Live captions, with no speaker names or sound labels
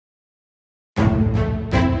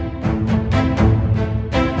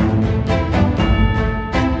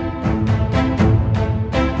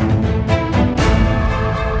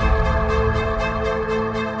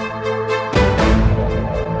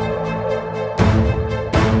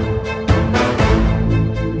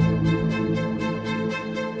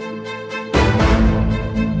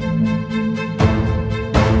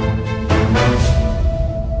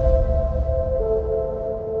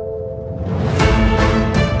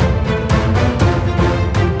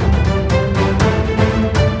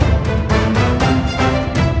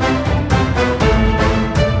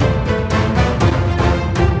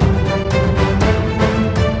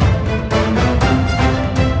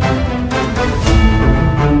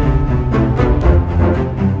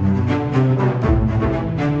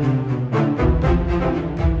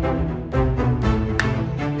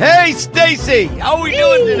Tennessee. How are we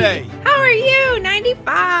doing today? How are you?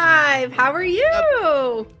 95. How are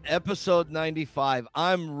you? Episode 95.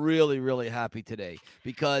 I'm really, really happy today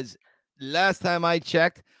because last time I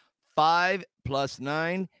checked, 5 plus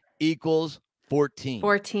 9 equals 14.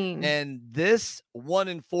 14. And this 1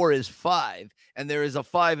 and 4 is 5. And there is a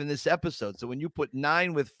 5 in this episode. So when you put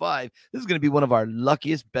 9 with 5, this is going to be one of our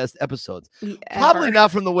luckiest, best episodes. Probably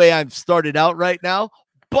not from the way I've started out right now.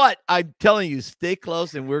 But I'm telling you, stay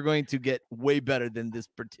close, and we're going to get way better than this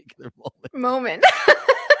particular moment.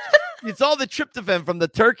 It's all the tryptophan from the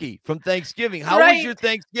turkey from Thanksgiving. How was your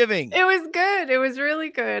Thanksgiving? It was good. It was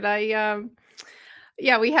really good.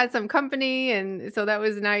 Yeah, we had some company, and so that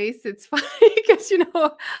was nice. It's funny because,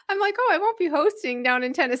 I'm like, I won't be hosting down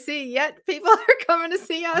in Tennessee yet. People are coming to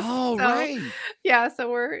see us. Oh, right. Yeah, so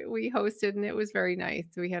we hosted, and it was very nice.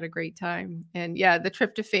 We had a great time. And yeah, the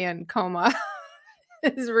tryptophan coma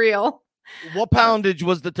is real. What poundage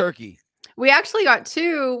was the turkey? We actually got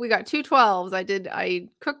two. We got 2 12s. I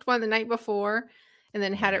cooked one the night before and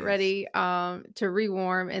then had it ready to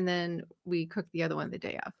rewarm, and then we cooked the other one the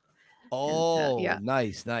day of. Oh, yeah.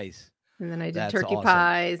 Nice. And then I did turkey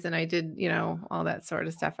pies, and I did, all that sort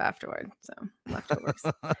of stuff afterward. So leftovers.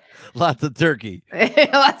 Lots of turkey.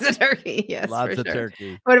 Lots of turkey. Yes, lots of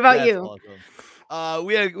turkey. What about you? Awesome.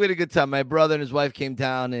 We had a good time. My brother and his wife came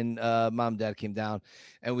down, and mom and dad came down,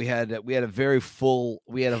 and we had a very full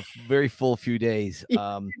few days.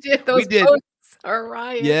 Those posts are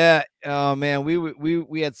riot. Yeah. Oh man,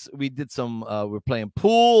 we did some. We were playing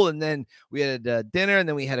pool, and then we had dinner, and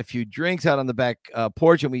then we had a few drinks out on the back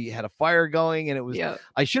porch, and we had a fire going, and it was.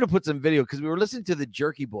 I should have put some video because we were listening to the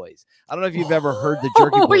Jerky Boys. I don't know if you've ever heard the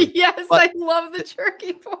Jerky Boys. Oh yes, I love the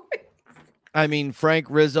Jerky Boys. I mean, Frank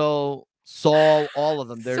Rizzo, Saul, all of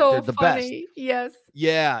them. They're the funny. best. Yes.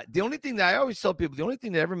 Yeah. The only thing that I always tell people, the only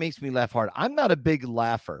thing that ever makes me laugh hard, I'm not a big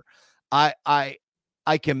laugher.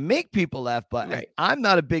 I can make people laugh, but I'm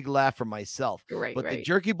not a big laugher myself. But the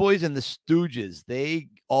Jerky Boys and the Stooges, they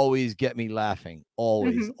always get me laughing.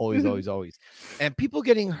 Always. And people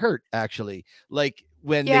getting hurt, actually. Like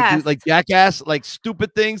when they do like jackass, like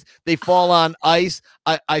stupid things, they fall on ice.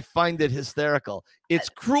 I find it hysterical. It's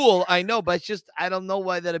cruel, I know, but it's just, I don't know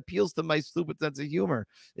why that appeals to my stupid sense of humor.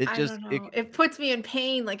 It puts me in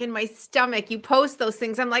pain, like in my stomach. You post those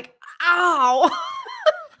things, I'm like, ow.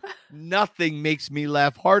 Nothing makes me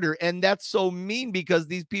laugh harder. And that's so mean because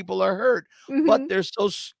these people are hurt, but they're so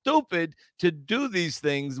stupid to do these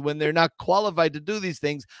things when they're not qualified to do these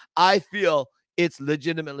things. I feel it's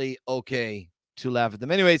legitimately okay to laugh at them.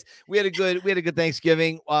 Anyways, we had a good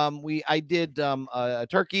Thanksgiving. I did a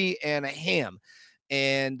turkey and a ham,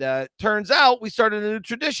 and turns out we started a new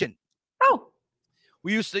tradition. Oh.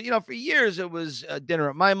 We used to, for years, it was dinner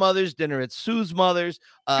at my mother's, dinner at Sue's mother's.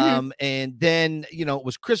 And then, it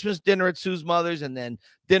was Christmas dinner at Sue's mother's, and then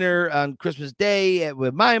dinner on Christmas Day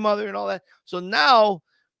with my mother and all that. So now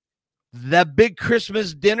that big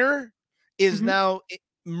Christmas dinner is now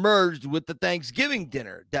merged with the Thanksgiving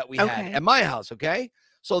dinner that we had at my house. Okay.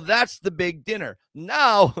 So that's the big dinner.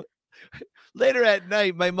 Now, later at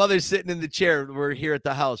night, my mother's sitting in the chair. We're here at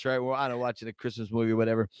the house, right? We're on watching a Christmas movie or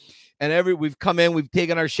whatever. And we've come in, we've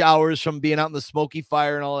taken our showers from being out in the smoky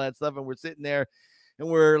fire and all that stuff. And we're sitting there and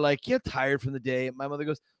we're like, tired from the day. And my mother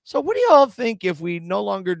goes, so what do y'all think if we no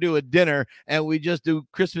longer do a dinner and we just do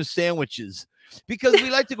Christmas sandwiches? Because we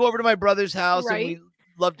like to go over to my brother's house and we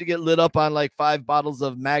love to get lit up on like 5 bottles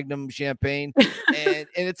of Magnum champagne. and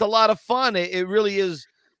it's a lot of fun. It really is.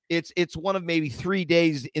 It's one of maybe 3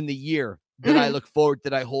 days in the year that I look forward,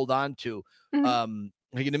 that I hold on to.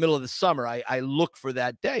 Like in the middle of the summer, I look for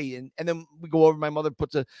that day, and then we go over. My mother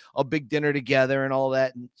puts a big dinner together and all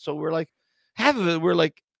that, and so we're like, we're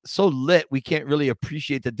like so lit we can't really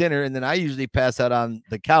appreciate the dinner. And then I usually pass out on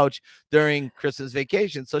the couch during Christmas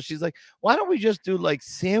vacation. So she's like, why don't we just do like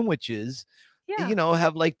sandwiches?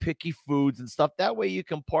 Have like picky foods and stuff. That way you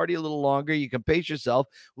can party a little longer. You can pace yourself.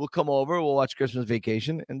 We'll come over. We'll watch Christmas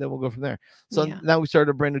Vacation, and then we'll go from there. So now we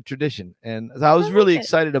started a brand new tradition, and I was really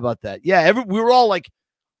excited about that. Yeah, we were all like,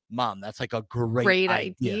 Mom, that's like a great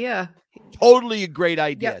idea. Totally a great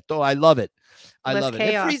idea. Yep. So I love it. I love it.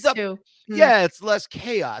 It frees up. Too. Yeah, it's less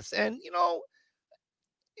chaos. And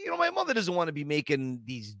my mother doesn't want to be making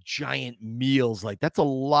these giant meals. Like, that's a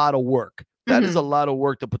lot of work. That is a lot of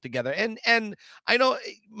work to put together. And I know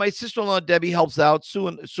my sister-in-law Debbie helps out.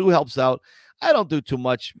 Sue helps out. I don't do too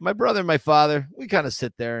much. My brother and my father, we kind of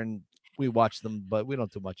sit there and we watch them, but we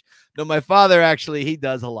don't do much. No, my father actually, he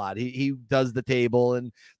does a lot. He does the table,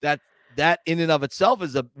 and that in and of itself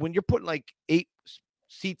is when you're putting like 8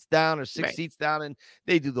 seats down or 6 Right. seats down, and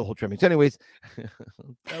they do the whole trimming. So anyways,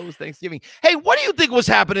 that was Thanksgiving. Hey, what do you think was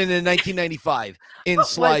happening in 1995 in What was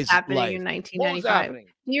Sly's happening in life? What was 1995? happening?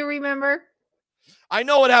 Do you remember? I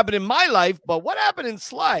know what happened in my life, but what happened in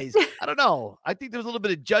Sly's? I don't know. I think there was a little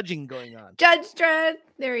bit of judging going on. Judge Dredd.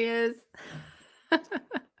 There he is.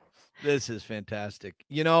 This is fantastic.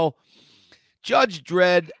 You know, Judge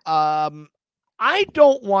Dredd, I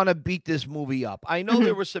don't want to beat this movie up. I know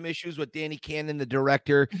there were some issues with Danny Cannon, the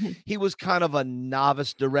director. He was kind of a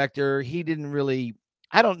novice director. He didn't really,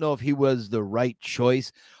 I don't know if he was the right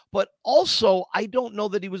choice, but also I don't know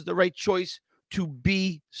that he was the right choice to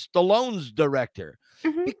be Stallone's director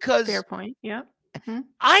because Fair point. Yeah.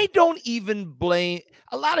 I don't even blame.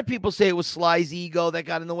 A lot of people say it was Sly's ego that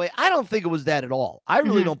got in the way. I don't think it was that at all. I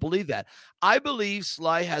really don't believe that. I believe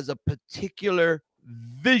Sly has a particular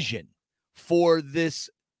vision for this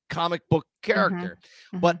comic book character,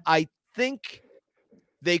 but I think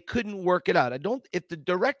they couldn't work it out. If the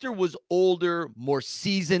director was older, more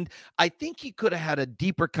seasoned, I think he could have had a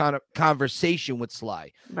deeper kind of conversation with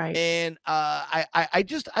Sly. Right. And I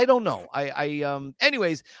don't know.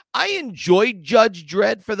 Anyways, I enjoyed Judge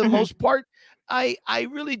Dredd for the most part. I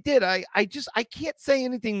really did. I can't say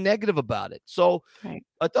anything negative about it. So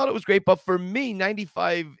I thought it was great. But for me,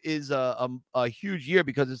 95 is a huge year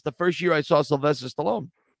because it's the first year I saw Sylvester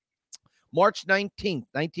Stallone. March 19th,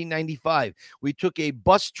 1995, we took a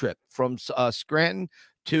bus trip from Scranton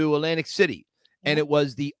to Atlantic City, and it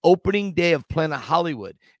was the opening day of Planet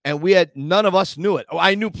Hollywood, and none of us knew it. Oh,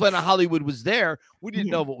 I knew Planet Hollywood was there. We didn't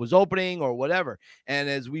know if it was opening or whatever. And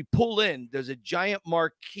as we pull in, there's a giant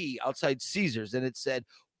marquee outside Caesars, and it said,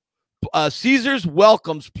 Caesars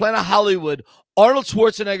welcomes Planet Hollywood, Arnold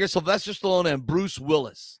Schwarzenegger, Sylvester Stallone, and Bruce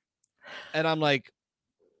Willis. And I'm like,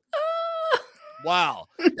 wow.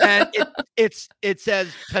 And it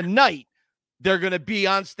says tonight they're going to be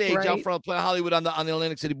on stage out front of Planet Hollywood on the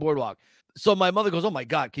Atlantic City boardwalk. So my mother goes, oh my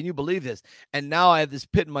God, can you believe this? And now I have this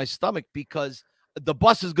pit in my stomach because the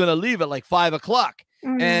bus is going to leave at like 5:00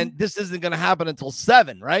 and this isn't going to happen until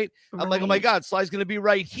 7, right? I'm like, oh my God, Sly's going to be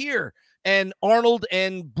right here. And Arnold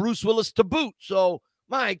and Bruce Willis to boot. So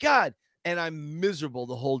my God. And I'm miserable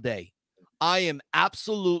the whole day. I am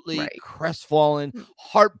absolutely crestfallen,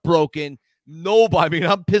 heartbroken. Nobody,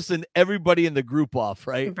 I'm pissing everybody in the group off,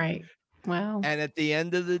 right? Right. Wow. And at the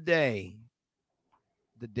end of the day,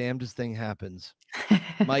 the damnedest thing happens.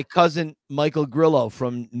 My cousin, Michael Grillo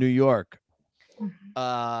from New York,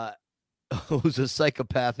 who's a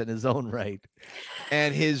psychopath in his own right,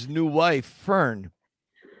 and his new wife, Fern,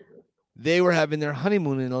 they were having their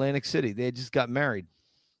honeymoon in Atlantic City. They had just got married.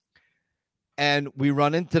 And we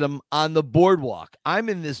run into them on the boardwalk. I'm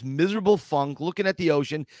in this miserable funk looking at the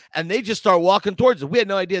ocean, and they just start walking towards us. We had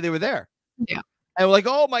no idea they were there. Yeah. And we're like,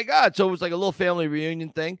 oh my God. So it was like a little family reunion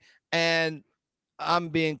thing. And I'm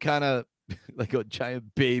being kind of like a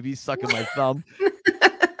giant baby sucking my thumb.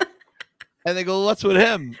 And they go, what's with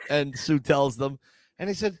him? And Sue tells them. And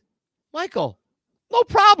he said, Michael, no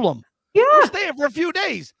problem. Yeah. We're staying for a few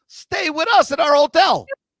days. Stay with us at our hotel.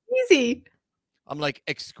 Easy. I'm like,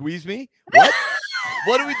 excuse me? What?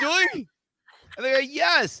 What are we doing? And they go,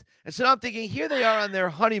 yes. And so now I'm thinking, here they are on their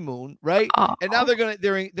honeymoon, right? And now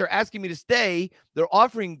they're asking me to stay. They're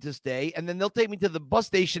offering to stay, and then they'll take me to the bus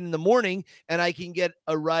station in the morning, and I can get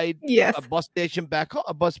a ride, a bus station back home,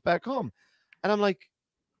 a bus back home. And I'm like,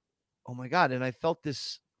 oh my God. And I felt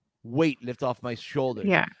this weight lift off my shoulders.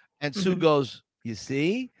 Yeah. And Sue goes, you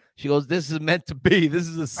see? She goes, this is meant to be. This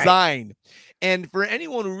is a sign. And for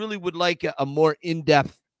anyone who really would like a more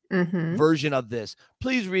in-depth version of this,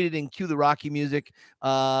 please read it and cue the Rocky music.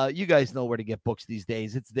 You guys know where to get books these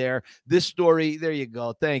days. It's there. This story, there you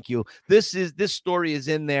go. Thank you. This story is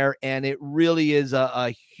in there, and it really is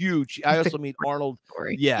a huge. I also meet Arnold.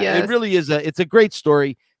 Story. Yeah, it really is. It's a great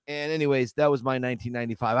story. And anyways, that was my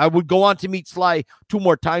 1995. I would go on to meet Sly 2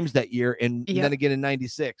 more times that year, and then again in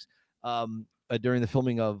 96. During the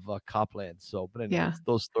filming of Copland. So, but anyways,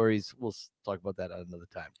 those stories, we'll talk about that at another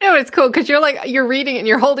time. No, it's cool because you're reading it and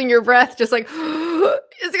you're holding your breath, just like, is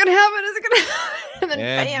it gonna happen? Is it gonna happen? And then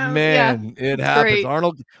bam, man, it happens.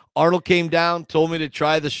 Great. Arnold came down, told me to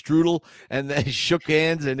try the strudel, and they shook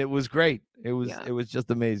hands, and it was great. It was just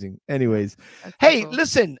amazing. Anyways, hey,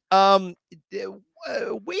 listen,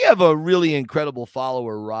 we have a really incredible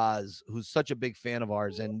follower, Roz, who's such a big fan of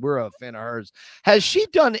ours, and we're a fan of hers. Has she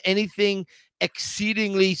done anything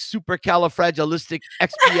exceedingly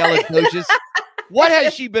supercalifragilisticexpialidocious? What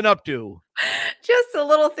has she been up to? Just a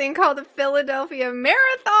little thing called the Philadelphia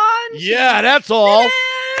Marathon. Yeah, that's all. Yay,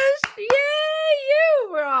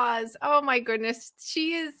 you, Roz. Oh my goodness.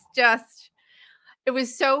 She is just, It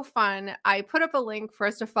was so fun. I put up a link for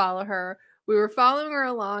us to follow her. We were following her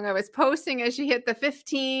along. I was posting as she hit the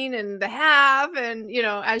 15 and the half, and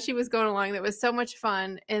as she was going along. That was so much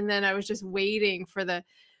fun. And then I was just waiting for the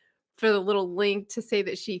little link to say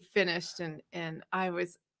that she finished, and I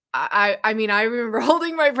mean, I remember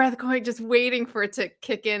holding my breath, going, just waiting for it to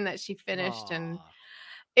kick in that she finished. And Aw.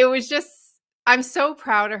 it was just, I'm so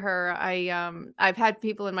proud of her. I've had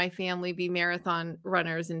people in my family be marathon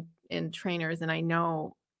runners and trainers, and I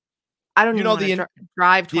don't You even know want to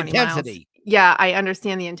drive the 20 miles. intensity. Yeah, I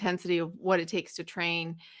understand the intensity of what it takes to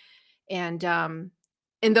train. And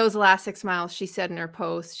in those last 6 miles, she said in her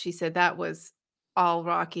post, she said that was all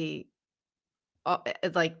Rocky,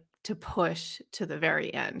 like, to push to the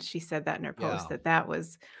very end. She said that in her post, Yeah. that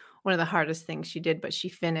was one of the hardest things she did, but she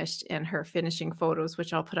finished, and her finishing photos,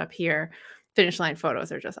 which I'll put up here, finish line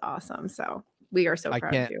photos are just awesome. So we are so I proud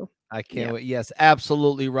of can't you. I can't Yeah. wait. Yes,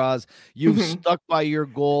 absolutely, Roz. You've Mhm. stuck by your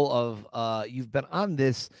goal of you've been on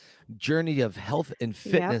this journey of health and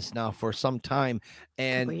Yep. fitness now for some time, Couple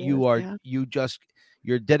and years. Yeah.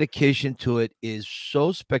 your dedication to it is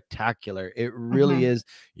so spectacular. It really Mhm. is.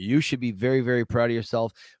 You should be very, very proud of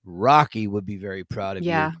yourself. Rocky would be very proud of you.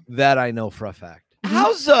 Yeah. That I know for a fact.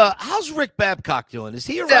 Mhm. How's Rick Babcock doing? Is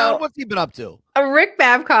he around? So What's he been up to? Rick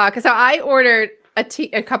Babcock. So I ordered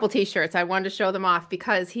a couple t-shirts. I wanted to show them off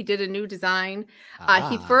because he did a new design. He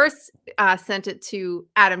Ah, first sent it to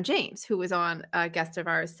Adam James, who was on a guest of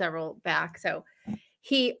ours several back. So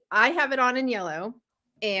I have it on in yellow,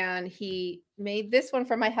 and he made this one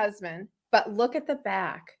for my husband. But look at the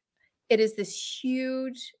back. It is this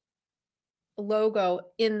huge logo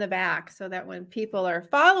in the back, so that when people are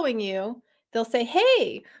following you, they'll say,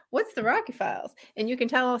 "Hey, what's the Rocky Files?" And you can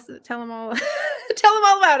tell them all, tell them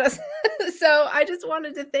all about us. So I just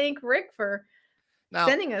wanted to thank Rick for now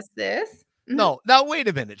sending us this. Mhm. no, now wait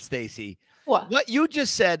a minute, Stacy. What? What you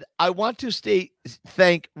just said, I want to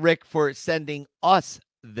thank Rick for sending us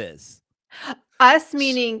this. Us S-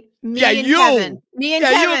 meaning Yeah, me and you. Kevin. Me and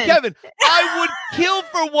Yeah, you and Kevin. Kevin. I would kill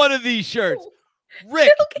for one of these shirts.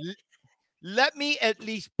 Rick, let me at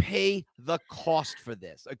least pay the cost for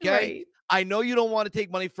this, okay? Right. I know you don't want to take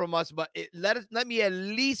money from us, but let me at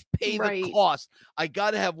least pay the Right. cost. I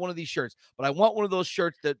got to have one of these shirts, but I want one of those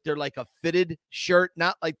shirts that they're like a fitted shirt,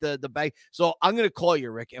 not like the bag. So I'm going to call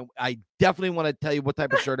you, Rick, and I definitely want to tell you what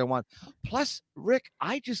type of shirt I want. Plus, Rick,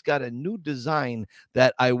 I just got a new design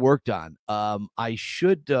that I worked on. I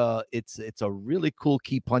should it's a really cool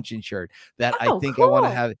key punching shirt that I Oh, think I want to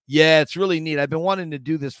cool. have. Yeah, it's really neat. I've been wanting to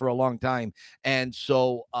do this for a long time. And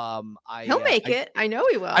so He'll make I it. I know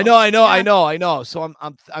he I will. know, I know, I Yeah. know, I know. So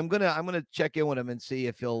I'm gonna check in with him and see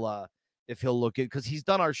if he'll look it, because he's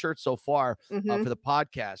done our shirts so far for Mhm. the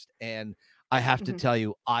podcast. And I have to Mhm. tell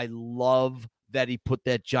you, I love that he put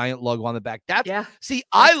that giant logo on the back. That's Yeah. see,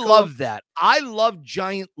 I That's cool. love that. I love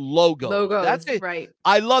giant logos. That's Logos, it. right.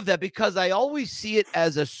 I love that because I always see it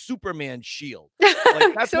as a Superman shield.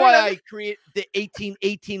 Like that's Sort why of. I create the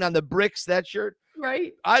 1818 on the bricks, that shirt.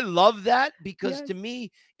 Right. I love that because Yes. to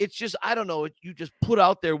me, it's just, I don't know, you just put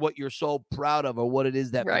out there what you're so proud of or what it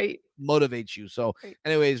is that Right. motivates you. So, Right.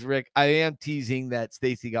 anyways, Rick, I am teasing that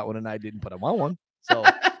Stacy got one and I didn't, but I want one. So,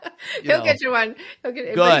 you He'll know, get you one. He'll get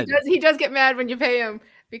it, but good. he does get mad when you pay him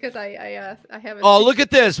because I have a Oh, look sticker.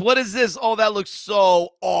 at this. What is this? Oh, that looks so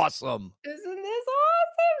awesome. Isn't this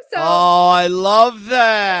awesome? So Oh, I love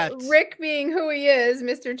that. Rick, being who he is,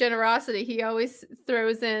 Mr. Generosity, he always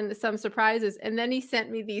throws in some surprises. And then he sent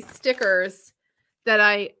me these stickers that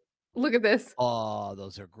I look at this. Oh,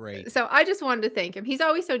 those are great. So I just wanted to thank him. He's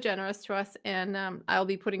always so generous to us, and I'll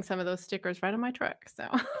be putting some of those stickers right on my truck. So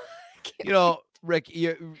You can't know, wait. Rick,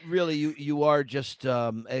 you are just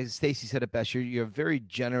as Stacy said it best. You're a very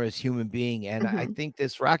generous human being, and I Mhm. think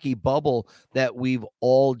this Rocky bubble that we've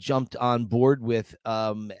all jumped on board with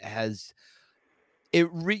has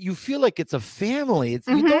you feel like it's a family.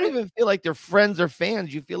 You don't Mhm. even feel like they're friends or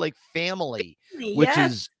fans. You feel like family, which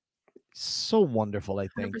Yes. is so wonderful. I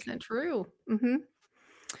think 100% true. Mhm.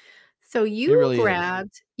 So it really is.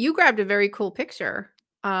 you grabbed a very cool picture.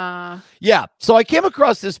 Uh, Yeah. So I came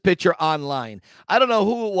across this picture online. I don't know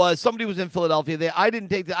who it was. Somebody was in Philadelphia. I didn't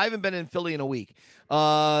take I haven't been in Philly in a week.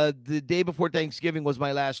 The day before Thanksgiving was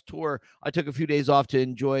my last tour. I took a few days off to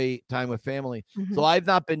enjoy time with family. So mhm. I've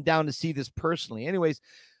not been down to see this personally. Anyways,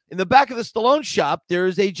 in the back of the Stallone shop, there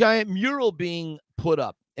is a giant mural being put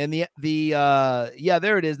up. And yeah,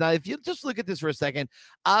 there it is. Now, if you just look at this for a second,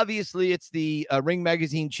 obviously it's the Ring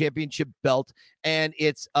Magazine Championship belt, and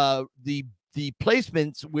it's the the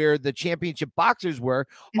placements where the championship boxers were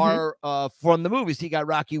are from the movies. He got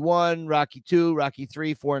Rocky 1, Rocky 2, Rocky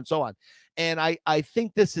 3, 4, and so on. And I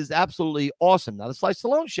think this is absolutely awesome. Now, the Sly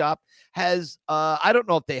Stallone shop has, I don't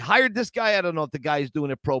know if they hired this guy. I don't know if the guy is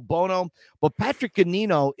doing it pro bono, but Patrick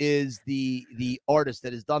Canino is the artist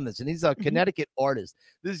that has done this. And he's a Connecticut artist.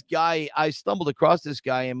 This guy, I stumbled across this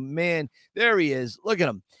guy, and man, there he is. Look at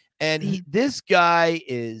him. And this guy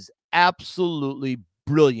is absolutely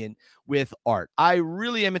brilliant with art. I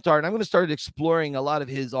really am into art. I'm going to start exploring a lot of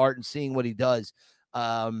his art and seeing what he does.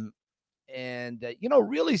 And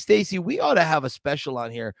really, Stacy, we ought to have a special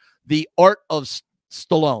on here, the art of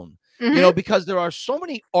Stallone, because there are so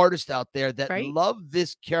many artists out there that love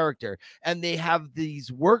this character, and they have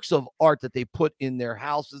these works of art that they put in their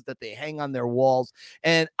houses, that they hang on their walls.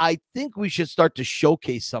 And I think we should start to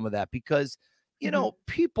showcase some of that, because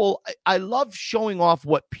people, I love showing off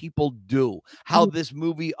what people do, how this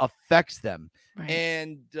movie affects them.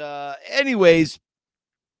 And anyways,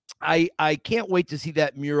 I can't wait to see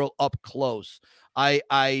that mural up close.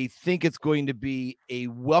 I think it's going to be a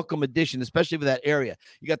welcome addition, especially for that area.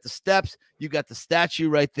 You got the steps, you got the statue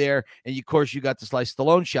right there, and of course you got the Sly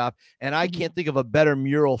Stallone shop. And I can't think of a better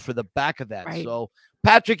mural for the back of that. So,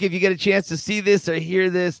 Patrick, if you get a chance to see this or hear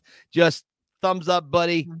this, just thumbs up,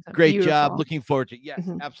 buddy. Great job. Looking forward to it. Yes,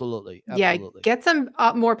 absolutely. Yeah, get some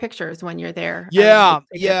more pictures when you're there.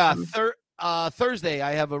 Thursday,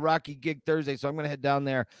 I have a Rocky gig Thursday, so I'm going to head down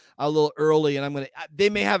there a little early, and they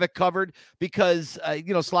may have it covered because,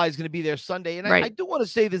 Sly's going to be there Sunday. And I do want to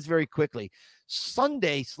say this very quickly.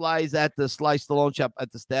 Sunday, Sly's at the Sly Stallone shop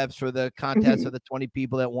at the steps for the contest for the 20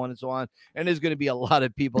 people that won and so on. And there's going to be a lot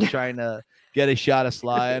of people trying to get a shot of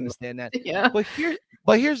Sly. I understand that.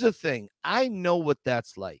 But here's the thing. I know what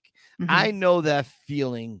that's like. I know that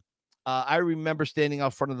feeling. I remember standing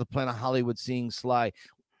out front of the Planet Hollywood seeing Sly,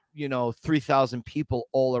 3,000 people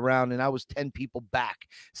all around, and I was 10 people back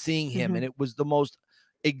seeing him. And it was the most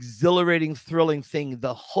exhilarating, thrilling thing,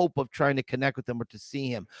 the hope of trying to connect with them or to see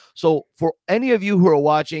him. So for any of you who are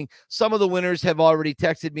watching, some of the winners have already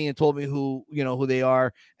texted me and told me who they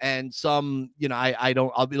are. And some,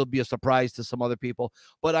 it'll be a surprise to some other people,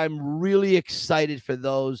 but I'm really excited for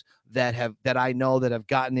those that I know that have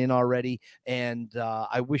gotten in already. And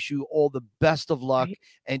I wish you all the best of luck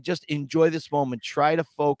and just enjoy this moment. Try to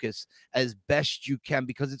focus as best you can,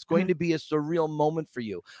 because it's going to be a surreal moment for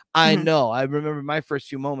you. I know. I remember my first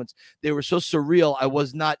few moments. They were so surreal. I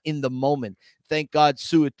was not in the moment. Thank God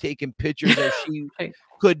Sue had taken pictures as she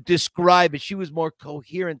could describe it. She was more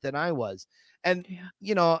coherent than I was. And,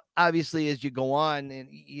 obviously, as you go on and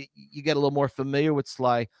you get a little more familiar with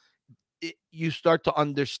Sly, you start to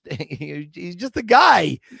understand he's just a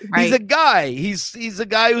guy. He's a guy. He's a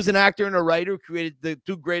guy who's an actor and a writer who created the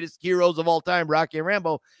two greatest heroes of all time, Rocky and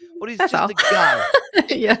Rambo. But he's just a guy.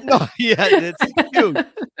 It's cute.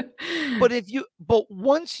 But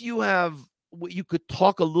once you have what you could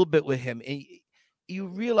talk a little bit with him, and you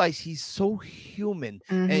realize he's so human,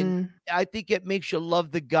 and I think it makes you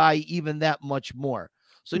love the guy even that much more.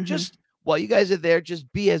 So just while you guys are there,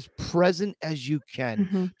 just be as present as you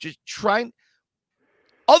can. Just try.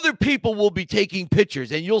 Other people will be taking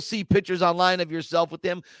pictures, and you'll see pictures online of yourself with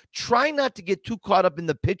them. Try not to get too caught up in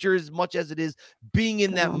the picture as much as it is being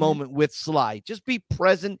in that moment with Sly. Just be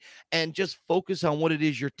present and just focus on what it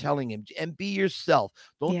is you're telling him, and be yourself.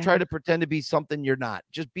 Don't try to pretend to be something you're not.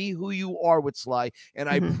 Just be who you are with Sly, and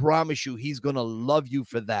I promise you, he's going to love you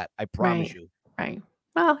for that. I promise you. Right.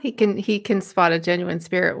 Well, he can spot a genuine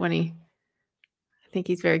spirit when I think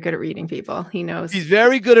he's very good at reading people. He knows. He's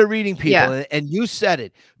very good at reading people. And you said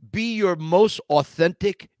it. Be your most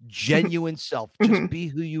authentic, genuine self. Just be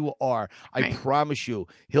who you are. I promise you,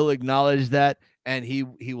 he'll acknowledge that, and he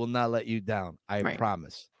will not let you down. I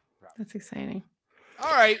promise. That's exciting.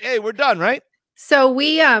 All right. Hey, we're done, right? So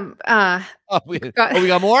we we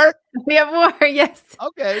got more? We have more, yes.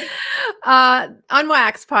 Okay.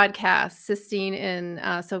 UNWAXED podcast, Sistine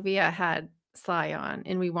and Sophia had Sly on,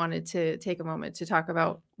 and we wanted to take a moment to talk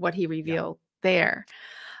about what he revealed there.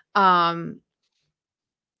 It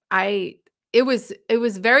was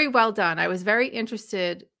very well done. I was very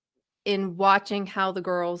interested in watching how the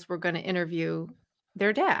girls were going to interview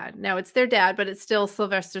their dad. Now it's their dad, but it's still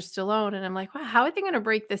Sylvester Stallone. And I'm like, wow, how are they going to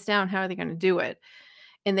break this down? How are they going to do it?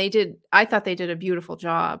 And I thought they did a beautiful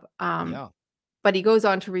job. But he goes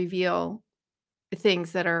on to reveal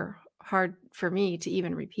things that are hard for me to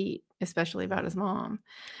even repeat, especially about his mom.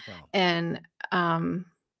 And I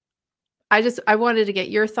wanted to get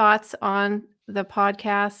your thoughts on the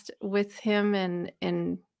podcast with him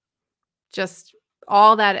and just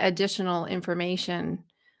all that additional information.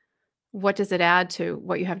 What does it add to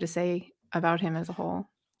what you have to say about him as a whole?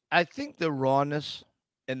 I think the rawness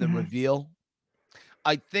and the Mhm. reveal,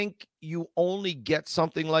 I think you only get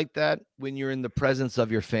something like that when you're in the presence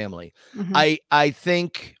of your family. Mhm. I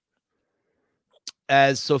think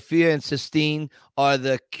as Sophia and Sistine are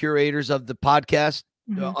the curators of the podcast,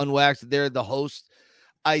 Mhm. Unwaxed, they're the hosts.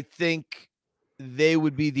 I think they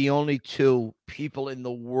would be the only two people in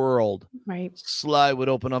the world Right. Sly would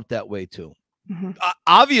open up that way to. Mhm.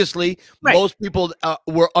 Obviously, Right. most people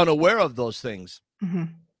were unaware of those things.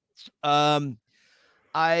 Mhm. Um,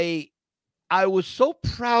 I I was so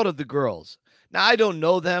proud of the girls. Now I don't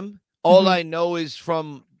know them. All Mhm. I know is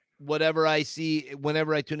from whatever I see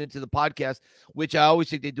whenever I tune into the podcast, which I always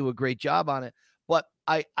think they do a great job on it. But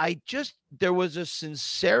I just there was a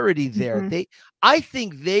sincerity there. Mhm. I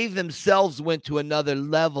think they themselves went to another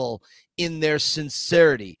level in their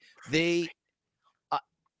sincerity. They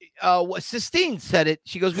Sistine said it.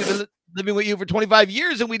 She goes, "We've been living with you for 25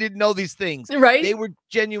 years and we didn't know these things." Right? They were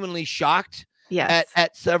genuinely shocked Yes.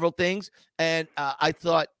 at several things, and I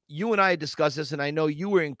thought you and I had discussed this, and I know you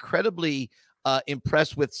were incredibly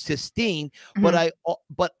impressed with Sistine, but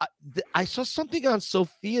Mhm. I saw something on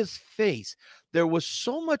Sophia's face. There was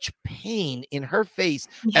so much pain in her face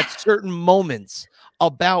Yeah. at certain moments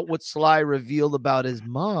about what Sly revealed about his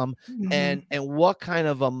mom, Mhm. and what kind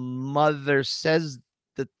of a mother says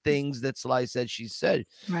the things that Sly said she said.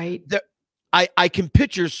 Right. There, I can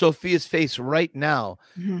picture Sophia's face right now,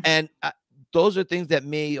 Mhm. and those are things that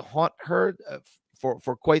may haunt her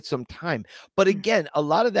for quite some time. But Mm. again, a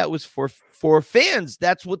lot of that was for fans.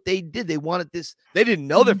 That's what they did. They wanted this. They didn't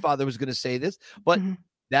know their Mhm. father was going to say this, but Mhm.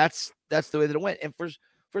 that's the way that it went. And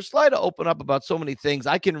for Sly to open up about so many things,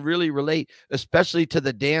 I can really relate, especially to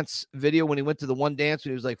the dance video when he went to the one dance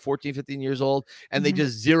when he was like 14, 15 years old, and they Mhm.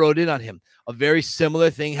 just zeroed in on him. A very similar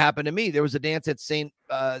thing happened to me. There was a dance at St.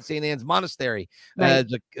 Anne's Monastery, Right.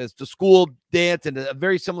 the school dance, and a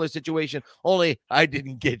very similar situation. Only I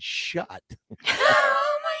didn't get shot.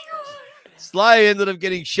 Oh my god. Sly ended up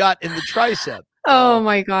getting shot in the tricep. Oh So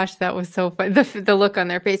my gosh, that was so fun. The look on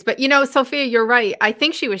their face. But, Sophia, you're right. I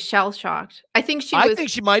think she was shell-shocked. I think she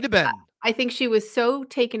might have been. I think she was so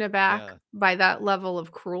taken aback Yeah. by that level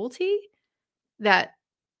of cruelty that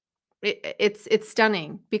it's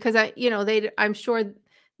stunning because I'm sure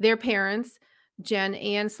their parents, Jen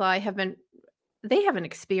and Sly, they haven't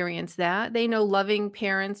experienced that. They know loving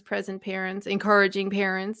parents, present parents, encouraging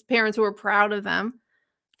parents, parents who are proud of them.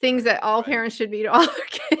 Things Right. that all Right. parents should be to all their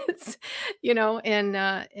kids,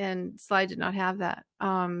 and Sly did not have that.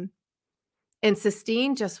 And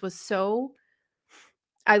Sistine just was so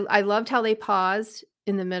I loved how they paused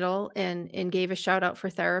in the middle and gave a shout out for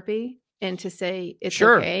therapy and to say it's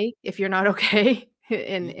Sure. okay if you're not okay.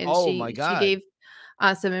 And Oh my she God. gave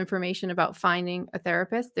some information about finding a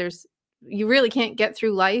therapist. You really can't get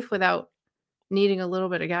through life without needing a little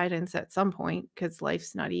bit of guidance at some point because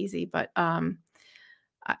life's not easy. But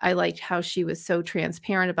I liked how she was so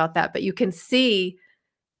transparent about that. But you can see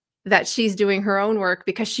that she's doing her own work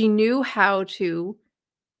because she knew how to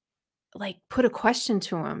put a question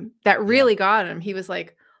to him that Yeah. really got him. He was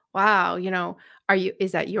like, "Wow,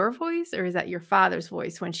 is that your voice or is that your father's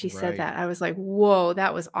voice?" When she said Right. that, I was like, "Whoa,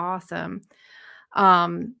 that was awesome."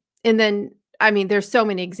 And then, I mean, there's so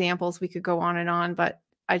many examples we could go on, but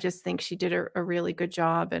I just think she did a really good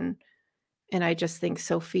job, and I just think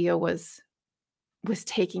Sophia was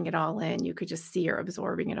taking it all in. You could just see her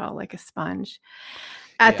absorbing it all like a sponge.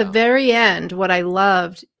 At the Yeah. very end, what I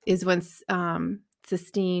loved is when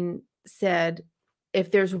Sistine said, if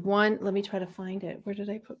there's one, let me try to find it. Where did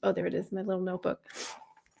I put? Oh, there it is, my little notebook.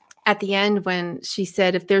 At the end, when she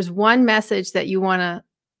said, if there's one message that you want to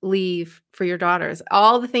leave for your daughters,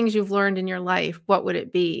 all the things you've learned in your life, what would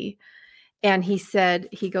it be? And he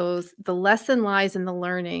goes, the lesson lies in the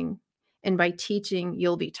learning, and by teaching,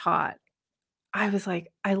 you'll be taught. I was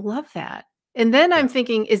like, I love that. And then Yeah. I'm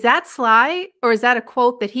thinking, is that Sly or is that a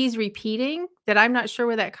quote that he's repeating that I'm not sure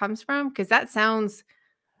where that comes from? Because that sounds,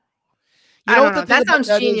 You I know don't what the know. thing That about sounds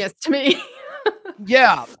that is? genius to me.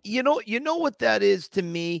 Yeah. You know what that is to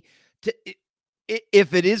me? To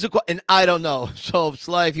if it is and I don't know. So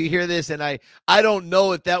Sly, if you hear this, and I don't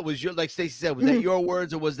know if that was your, like Stacey said, was that Mhm, your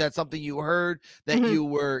words or was that something you heard that mhm, you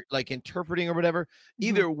were like interpreting or whatever? mhm,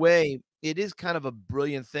 Either way, it is kind of a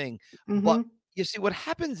brilliant thing. But mhm, you see, what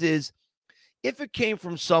happens is if it came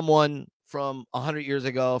from someone from 100 years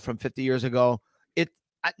ago, from 50 years ago, it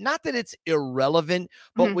not that it's irrelevant,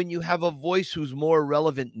 but mhm. when you have a voice who's more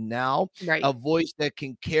relevant now, Right. a voice that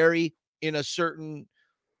can carry in a certain,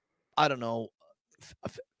 I don't know,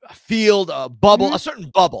 a field, a bubble, Mhm, a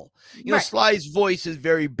certain bubble. You know, right. Sly's voice is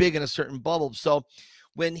very big in a certain bubble. So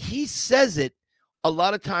when he says it, a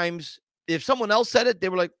lot of times if someone else said it, they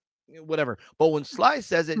were like, whatever. But when Sly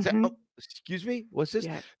says it, it's like, Mhm. oh, excuse me, what's this?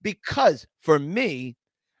 Yeah. Because for me,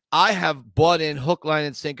 I have bought in hook, line,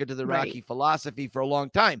 and sinker to the Right. Rocky philosophy for a long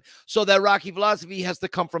time. So that Rocky philosophy has to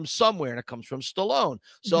come from somewhere, and it comes from Stallone.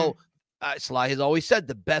 So Sly has always said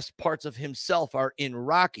the best parts of himself are in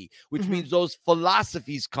Rocky, which means those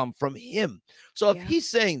philosophies come from him. So if he's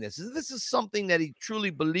saying this is something that he truly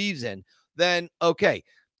believes in, then okay.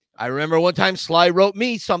 I remember one time Sly wrote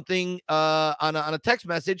me something on a text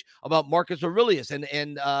message about Marcus Aurelius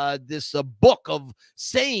and this book of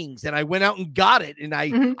sayings, and I went out and got it, and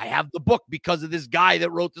I have the book because of this guy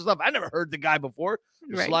that wrote this stuff. I never heard the guy before.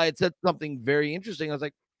 Sly had said something very interesting. I was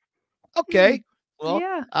like, okay, well,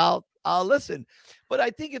 Yeah. I'll listen. But I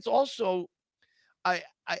think it's also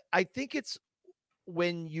I think it's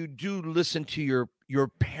when you do listen to your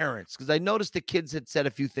parents, because I noticed the kids had said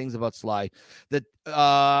a few things about Sly, that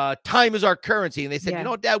time is our currency, and they said, you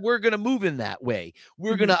know what, Dad, we're going to move in that way.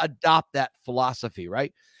 We're going to adopt that philosophy,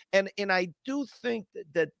 right? And I do think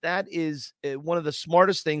that is one of the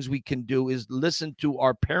smartest things we can do is listen to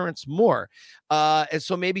our parents more. And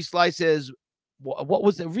so maybe Sly says, what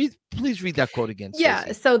was it? Please read that quote again, Yeah.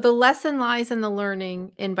 Stacey. So the lesson lies in the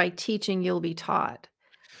learning, and by teaching, you'll be taught.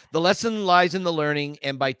 The lesson lies in the learning,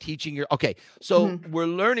 and by teaching your okay. So we're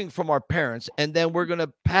learning from our parents, and then we're going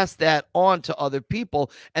to pass that on to other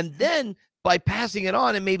people. And then by passing it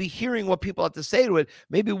on and maybe hearing what people have to say to it,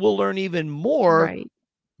 maybe we'll learn even more, Right.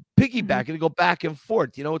 piggyback and go back and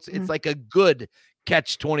forth. You know, it's like a good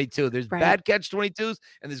catch 22. There's bad catch 22s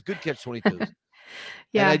and there's good catch 22s.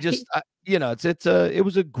 Yeah. And I just, you know, it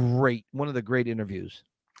was a great, one of the great interviews.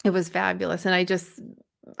 It was fabulous. And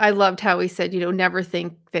I loved how he said, never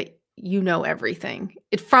think that you know everything.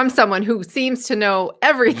 It from someone who seems to know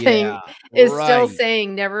everything is still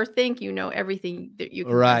saying, never think you know everything, that you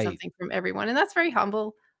can learn something from everyone. And that's very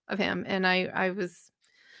humble of him. And I was,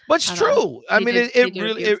 but it's true. I mean, it did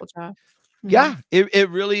really, a beautiful job. Yeah, it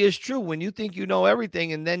really is true. When you think you know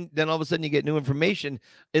everything, and then all of a sudden you get new information,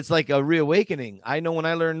 it's like a reawakening. I know when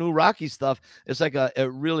I learn new Rocky stuff, it's like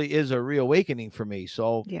it really is a reawakening for me.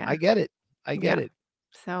 So I get it. I get it.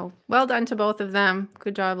 So well done to both of them.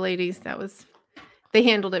 Good job, ladies. They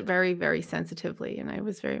handled it very, very sensitively, and I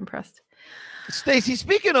was very impressed. Stacey,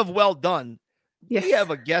 speaking of well done, we have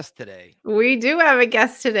a guest today. We do have a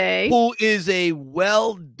guest today. Who is a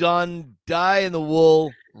well done,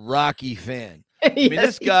 die-in-the-wool Rocky fan. I mean,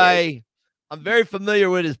 this guy, I'm very familiar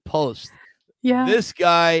with his post. Yeah. This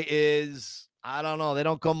guy is, I don't know, they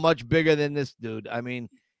don't come much bigger than this dude. I mean,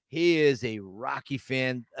 he is a Rocky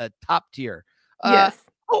fan, top tier. Yes.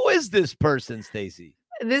 Who is this person, Stacey?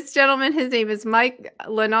 This gentleman, his name is Mike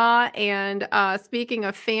Lynaugh, and speaking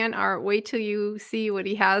of fan art, wait till you see what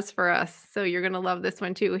he has for us. So you're going to love this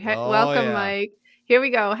one too. Welcome, Mike. Here we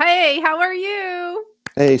go. Hey, how are you?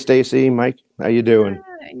 Hey, Stacey, Mike, how you doing?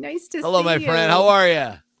 Hi, nice to see you. Hello, my friend. How are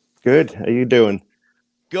you? Good. How you doing?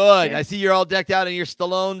 Good. I see you're all decked out in your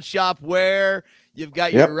Stallone shop wear. You've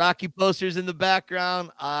got your Rocky posters in the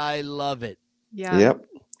background. I love it. Yeah. Yep.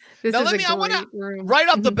 Now, right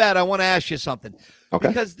off the bat, I want to ask you something. Okay.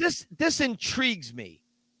 Because this intrigues me.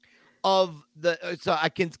 So I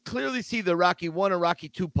can clearly see the Rocky 1 and Rocky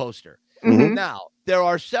 2 poster. Now, there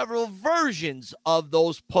are several versions of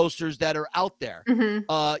those posters that are out there.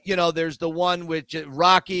 There's the one with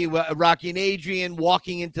Rocky and Adrian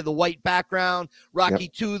walking into the white background. Rocky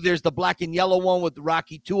 2, there's the black and yellow one with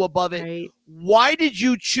Rocky 2 above it. Right. Why did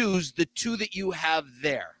you choose the two that you have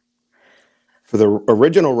there? For the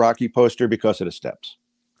original Rocky poster, because of the steps.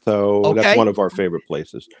 So that's one of our favorite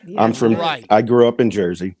places. Yeah, I grew up in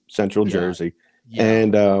Jersey, Central Jersey,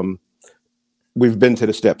 and we've been to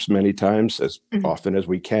the steps many times, as often as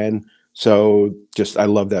we can. So I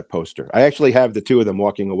love that poster. I actually have the two of them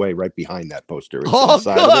walking away right behind that poster.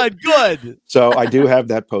 Good. So I do have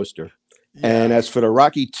that poster. And as for the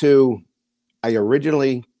Rocky 2,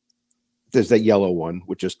 there's that yellow one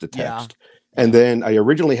with just the text. And then I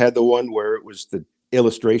originally had the one where it was the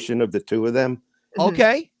illustration of the two of them.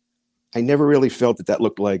 Okay. I never really felt that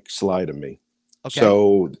looked like Sly to me. Okay.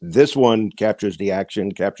 So this one captures the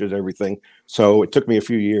action, captures everything. So it took me a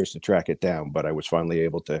few years to track it down, but I was finally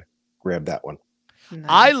able to grab that one. Nice.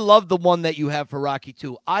 I love the one that you have for Rocky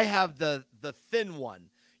 2. I have the thin one.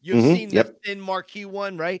 You've seen the thin marquee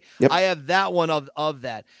one, right? Yep. I have that one of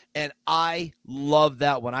that, and I love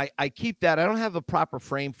that one. I keep that. I don't have a proper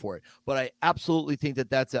frame for it, but I absolutely think that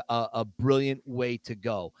that's a brilliant way to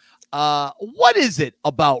go. What is it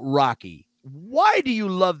about Rocky? Why do you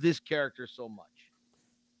love this character so much?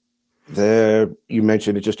 You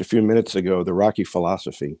mentioned it just a few minutes ago, the Rocky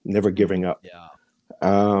philosophy, never giving up. Yeah.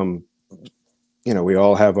 you know, we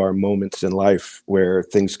all have our moments in life where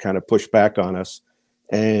things kind of push back on us.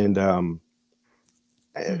 And I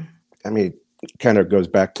mean, it kind of goes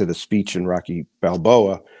back to the speech in Rocky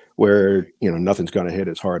Balboa, where, you know, nothing's going to hit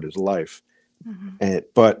as hard as life.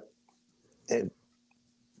 But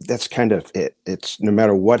that's kind of it. It's no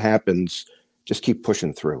matter what happens, just keep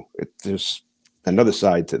pushing through. There's another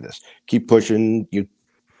side to this. Keep pushing. You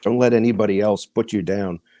don't let anybody else put you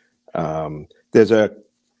down. There's a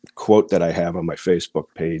quote that I have on my Facebook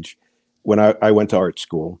page. When I went to art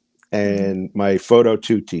school, and my photo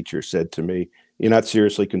 2 teacher said to me, "You're not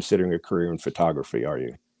seriously considering a career in photography, are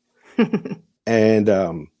you?" And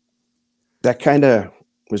that kind of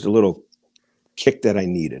was a little kick that I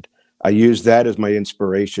needed. I used that as my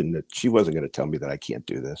inspiration that she wasn't going to tell me that I can't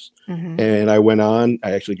do this. And I went on.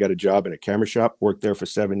 I actually got a job in a camera shop, worked there for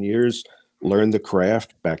 7 years, learned the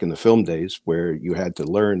craft back in the film days where you had to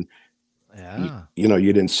learn. You know,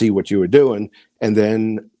 you didn't see what you were doing. And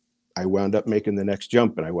then I wound up making the next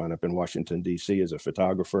jump, and I wound up in Washington, D.C. as a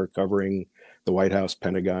photographer covering the White House,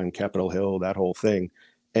 Pentagon, Capitol Hill, that whole thing.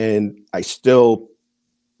 And I still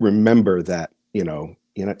remember that, you know,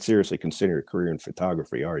 you're not seriously considering a career in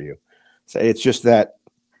photography, are you? So it's just that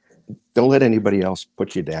don't let anybody else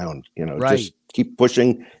put you down, you know, just keep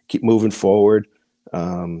pushing, keep moving forward,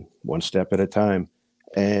 one step at a time,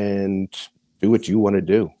 and do what you want to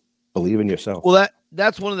do. Believe in yourself. Well,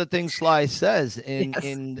 that's one of the things Sly says in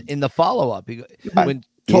the follow-up. When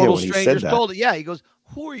total strangers told it, he goes,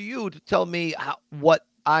 "Who are you to tell me what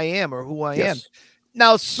I am or who I am?"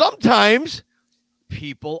 Now, sometimes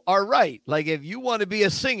people are right. Like if you want to be a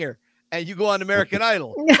singer and you go on American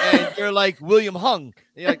Idol and you're like William Hung,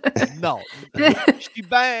 you're like, no, she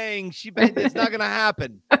bang. It's not going to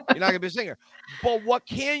happen. You're not going to be a singer. But what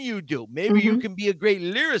can you do? Maybe you can be a great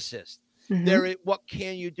lyricist. What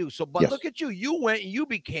can you do? So, but look at you. You went and you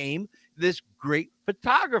became this great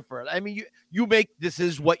photographer. I mean, you make this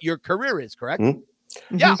is what your career is, correct?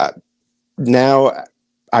 Yeah. Now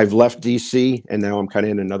I've left DC and now I'm kind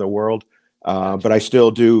of in another world. But I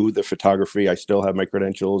still do the photography. I still have my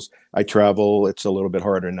credentials. I travel. It's a little bit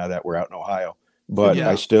harder now that we're out in Ohio, but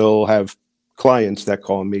I still have clients that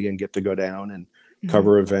call me and get to go down and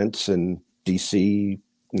cover events in DC,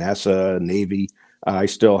 NASA, Navy. I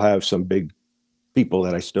still have some big people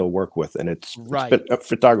that I still work with, and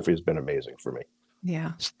photography has been amazing for me.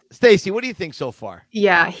 Yeah. Stacy, what do you think so far?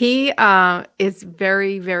 Yeah, he is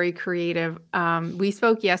very, very creative. We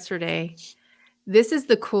spoke yesterday. This is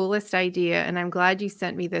the coolest idea, and I'm glad you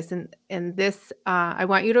sent me this. And this, I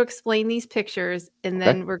want you to explain these pictures, and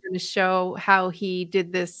then we're going to show how he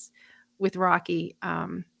did this with Rocky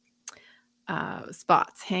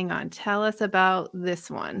spots. Hang on. Tell us about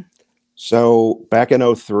this one. So back in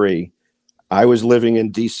 2003, I was living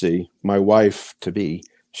in DC. My wife to be,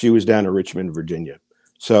 she was down in Richmond, Virginia.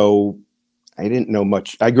 So I didn't know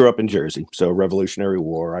much. I grew up in Jersey, so Revolutionary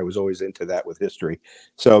War. I was always into that with history.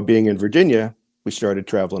 So being in Virginia, we started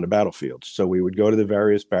traveling to battlefields. So we would go to the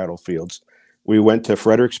various battlefields. We went to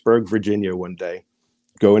Fredericksburg, Virginia one day,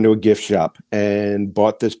 go into a gift shop and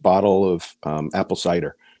bought this bottle of apple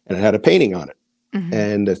cider, and it had a painting on it.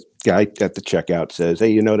 And the guy at the checkout says,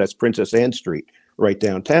 "Hey, you know, that's Princess Anne Street right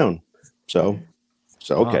downtown." So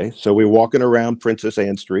okay. So we're walking around Princess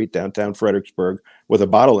Anne Street, downtown Fredericksburg, with a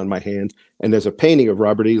bottle in my hand, and there's a painting of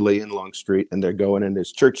Robert E. Lee in Longstreet, and they're going in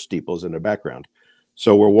there's church steeples in the background.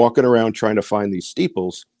 So we're walking around trying to find these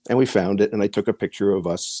steeples, and we found it, and I took a picture of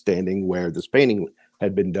us standing where this painting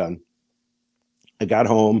had been done. I got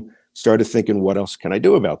home, started thinking, what else can I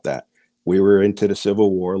do about that? We were into the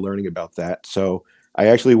Civil War, learning about that. So I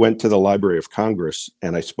actually went to the Library of Congress,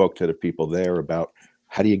 and I spoke to the people there about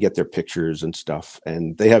how do you get their pictures and stuff.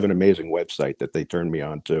 And they have an amazing website that they turned me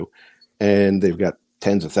on to. And they've got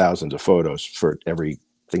tens of thousands of photos for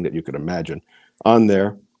everything that you could imagine on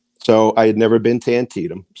there. So I had never been to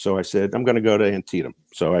Antietam. So I said, I'm going to go to Antietam.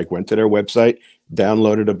 So I went to their website,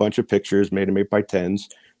 downloaded a bunch of pictures, made them 8x10s,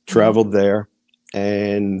 traveled there.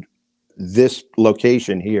 And this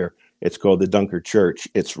location here, it's called the Dunker Church.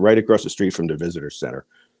 It's right across the street from the visitor center.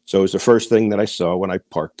 So it was the first thing that I saw when I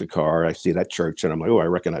parked the car. I see that church and I'm like, oh, I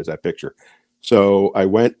recognize that picture. So I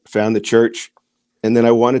went, found the church, and then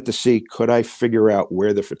I wanted to see, could I figure out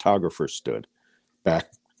where the photographer stood back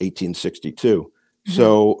 1862?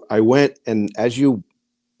 So I went, and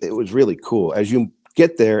it was really cool. As you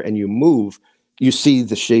get there and you move, you see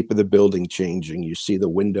the shape of the building changing. You see the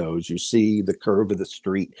windows, you see the curve of the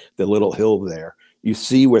street, the little hill there. You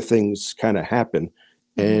see where things kind of happen.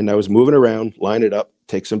 And I was moving around, line it up,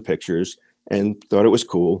 take some pictures, and thought it was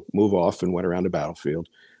cool, move off and went around the battlefield.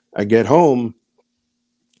 I get home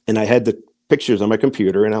and I had the pictures on my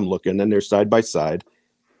computer, and I'm looking, and they're side by side.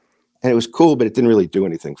 And it was cool, but it didn't really do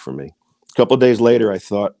anything for me. A couple of days later, I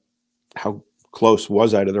thought, how close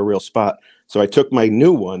was I to the real spot? So I took my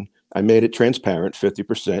new one, I made it transparent,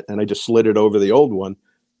 50%, and I just slid it over the old one,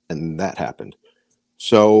 and that happened.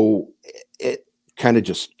 So it kind of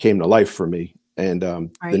just came to life for me. And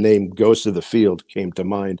the name Ghost of the Field came to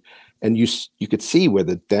mind. And you could see where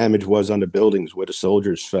the damage was on the buildings, where the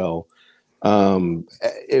soldiers fell.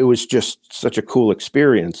 It was just such a cool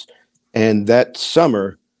experience. And that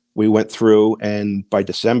summer we went through, and by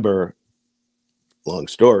December, long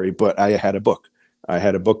story, but I had a book. I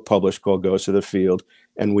had a book published called Ghost of the Field,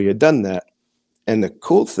 and we had done that. And the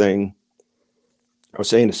cool thing I was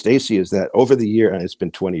saying to Stacy is that over the year, and it's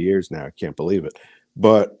been 20 years now, I can't believe it,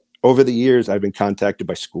 but over the years, I've been contacted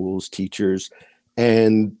by schools, teachers,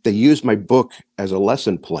 and they use my book as a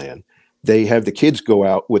lesson plan. They have the kids go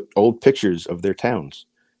out with old pictures of their towns,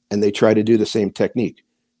 and they try to do the same technique,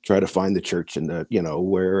 try to find the church and the,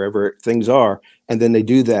 wherever things are. And then they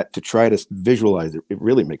do that to try to visualize it. It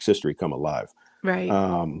really makes history come alive. Right.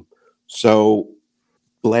 So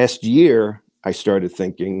last year, I started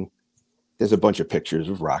thinking, there's a bunch of pictures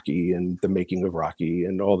of Rocky and the making of Rocky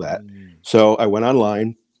and all that. So I went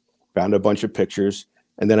online, found a bunch of pictures,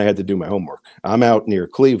 and then I had to do my homework. I'm out near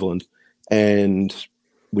Cleveland, and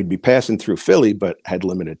we'd be passing through Philly, but had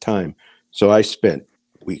limited time. So I spent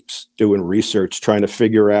weeks doing research, trying to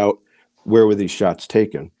figure out where were these shots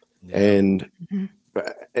taken. Yeah. And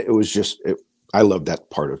it was just, I love that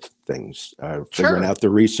part of things, figuring out the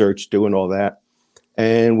research, doing all that.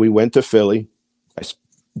 And we went to Philly. I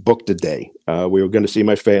booked a day. We were going to see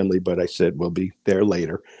my family, but I said, we'll be there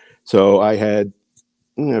later. So I had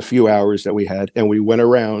a few hours that we had, and we went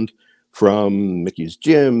around from Mickey's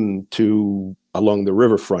Gym to along the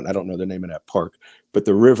riverfront. I don't know the name of that park, but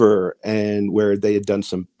the river, and where they had done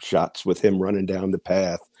some shots with him running down the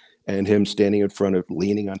path and him standing in front of,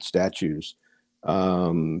 leaning on statues,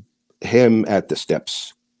 him at the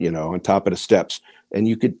steps, on top of the steps. And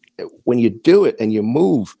you could, when you do it and you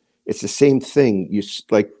move, it's the same thing.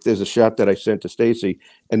 There's a shot that I sent to Stacy,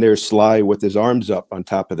 and there's Sly with his arms up on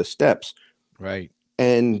top of the steps. Right.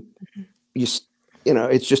 And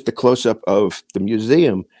it's just a close up of the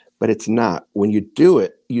museum, but it's not. When you do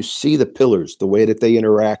it, you see the pillars, the way that they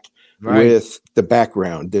interact with the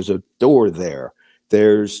background. There's a door there.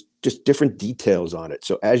 There's just different details on it.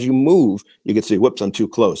 So as you move, you can see, whoops, I'm too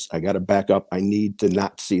close. I got to back up. I need to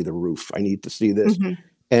not see the roof. I need to see this.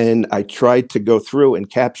 And I tried to go through and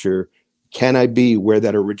capture, can I be where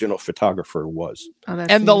that original photographer was?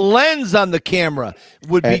 And the lens on the camera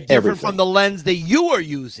would be different from the lens that you are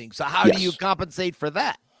using. So how do you compensate for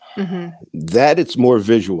that? That it's more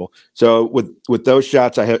visual. So with those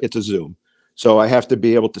shots, it's a zoom. So I have to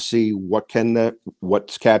be able to see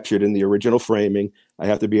what's captured in the original framing. I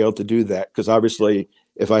have to be able to do that, because obviously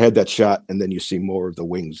if I had that shot and then you see more of the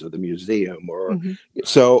wings of the museum, or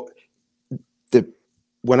so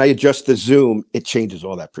when I adjust the zoom, it changes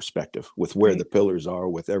all that perspective with where the pillars are,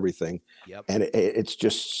 with everything. And it's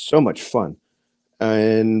just so much fun.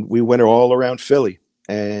 And we went all around Philly,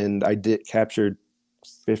 and I captured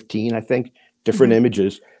 15, I think, different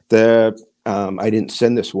images. I didn't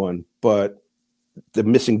send this one, but the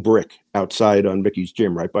missing brick outside on Mickey's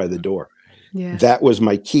Gym, right by the door. That was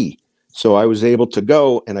my key. So I was able to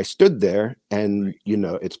go, and I stood there, and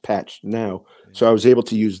it's patched now. So I was able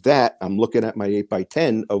to use that. I'm looking at my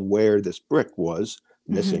 8x10 of where this brick was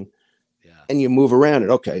missing. And you move around,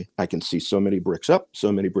 and okay, I can see so many bricks up,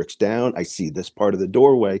 so many bricks down. I see this part of the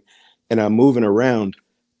doorway, and I'm moving around.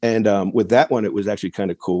 And with that one, it was actually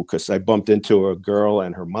kind of cool, because I bumped into a girl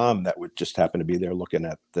and her mom that would just happen to be there looking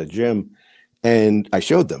at the gym. And I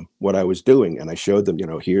showed them what I was doing. And I showed them,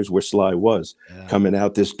 here's where Sly was coming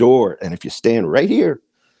out this door. And if you stand right here,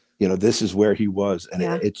 this is where he was. And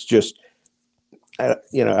it's just,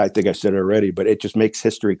 I think I said it already, but it just makes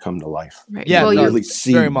history come to life. Yeah, you really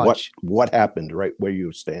see what happened right where you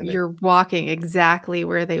were standing. You're walking exactly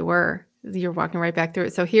where they were. You're walking right back through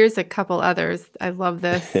it. So here's a couple others. I love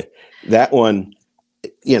this. That one,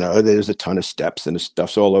 there's a ton of steps and the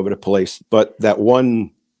stuff's all over the place. But that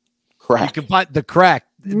one crack. You can find the crack.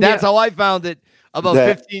 That's how I found it about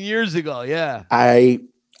 15 years ago. Yeah. I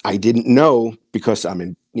didn't know, because I'm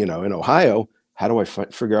in Ohio. How do I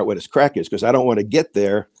figure out where this crack is? Because I don't want to get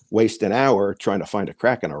there, waste an hour trying to find a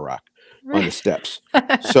crack in a rock on the steps.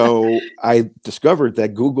 So I discovered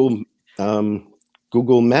that Google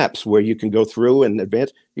Maps, where you can go through and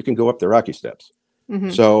advance, you can go up the Rocky Steps.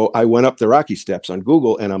 So I went up the Rocky Steps on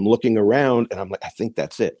Google, and I'm looking around, and I'm like, I think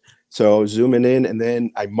that's it. So zooming in, and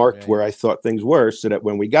then I marked where I thought things were, so that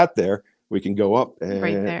when we got there, We can go up, and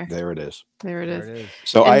Right there. there it is. There it is.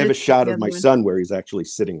 So And I have a this is shot the of my other one. son where he's actually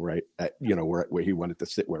sitting right at, where he wanted to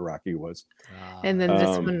sit, where Rocky was. And then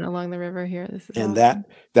this one along the river here. This is and awesome.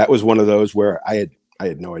 that was one of those where I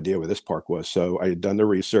had no idea where this park was. So I had done the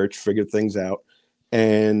research, figured things out,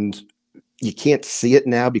 and you can't see it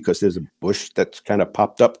now because there's a bush that's kind of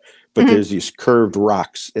popped up, but there's these curved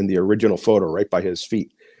rocks in the original photo right by his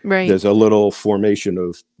feet. Right. There's a little formation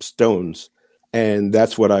of stones, and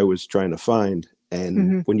that's what I was trying to find.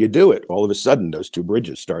 And when you do it, all of a sudden those two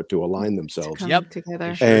bridges start to align themselves.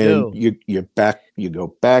 Together. And you go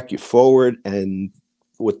back, you forward, and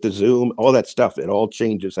with the zoom, all that stuff, it all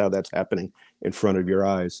changes how that's happening in front of your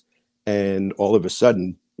eyes. And all of a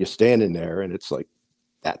sudden you're standing there and it's like,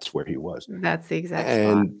 that's where he was. That's the exact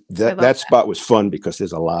and spot. that spot was fun because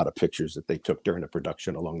there's a lot of pictures that they took during the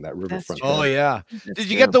production along that riverfront. Oh yeah. Did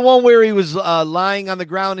you get the one where he was lying on the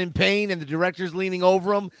ground in pain and the director's leaning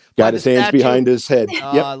over him? Got his hands behind his head.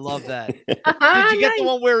 Oh, Yep. I love that. Did you get the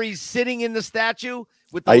one where he's sitting in the statue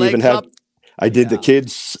with the I legs even have up? I did the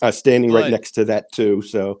kids standing right next to that too.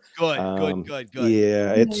 So good.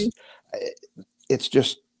 Yeah, it's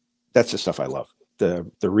just, that's the stuff I love. The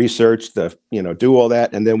research, do all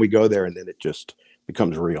that, and then we go there, and then it just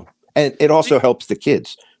becomes real. And it also helps the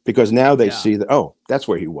kids because now they see that, oh, that's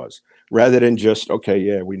where he was, rather than just, okay,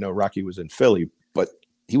 yeah, we know Rocky was in Philly, but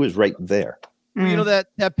he was right there. Well, you know,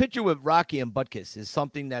 that picture with Rocky and Butkus is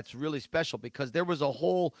something that's really special because there was a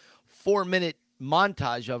whole 4-minute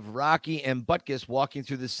montage of Rocky and Butkus walking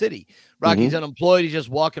through the city. Rocky's unemployed. He's just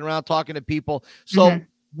walking around talking to people. So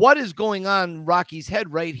what is going on in Rocky's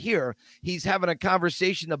head right here? He's having a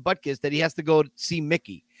conversation to Butkus that he has to go see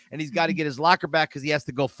Mickey, and he's got to get his locker back because he has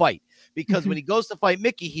to go fight. Because when he goes to fight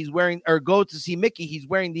Mickey, go to see Mickey, he's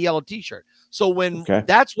wearing the yellow t-shirt. So when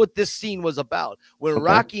that's what this scene was about. When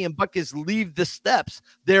Rocky and Butkus leave the steps,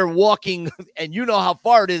 they're walking, and you know how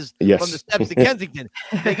far it is from the steps to Kensington.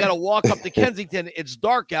 They got to walk up to Kensington. It's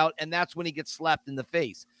dark out, and that's when he gets slapped in the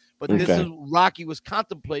face. But this is Rocky was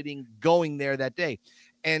contemplating going there that day.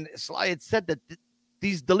 And Sly had said that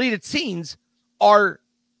these deleted scenes are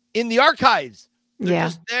in the archives. They're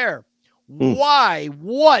just there. Why?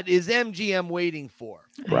 What is MGM waiting for?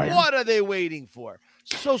 Right. What are they waiting for?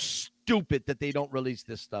 So stupid that they don't release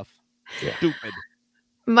this stuff. Stupid.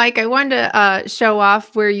 Mike, I wanted to show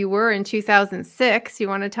off where you were in 2006. You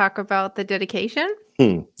want to talk about the dedication?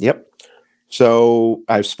 Yep. So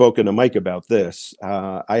I've spoken to Mike about this.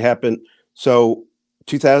 I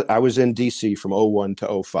was in DC from 01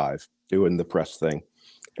 to 05 doing the press thing.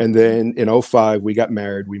 And then in 05, we got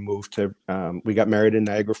married. We got married in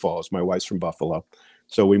Niagara Falls. My wife's from Buffalo.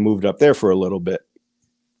 So we moved up there for a little bit.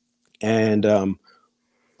 And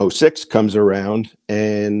 06 comes around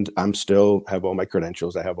and I'm still have all my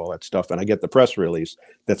credentials. I have all that stuff. And I get the press release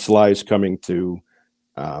that Sly's coming to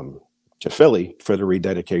Philly for the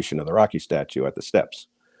rededication of the Rocky statue at the steps.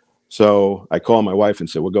 So I call my wife and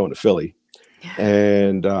said, we're going to Philly.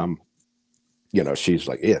 And, she's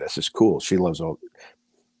like, yeah, this is cool. She loves all,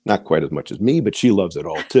 not quite as much as me, but she loves it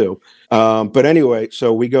all too. But anyway,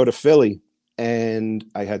 so we go to Philly and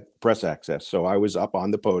I had press access. So I was up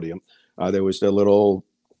on the podium. There was a little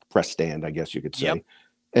press stand, I guess you could say.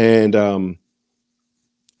 And I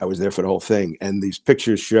was there for the whole thing. And these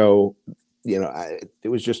pictures show, that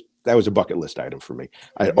was a bucket list item for me.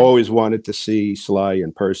 I always wanted to see Sly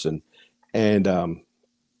in person. And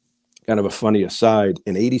kind of a funny aside,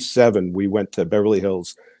 in 87, we went to Beverly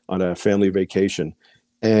Hills on a family vacation.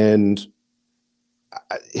 And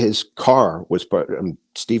his car was,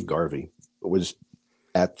 Steve Garvey was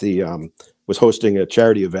at was hosting a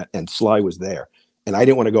charity event and Sly was there. And I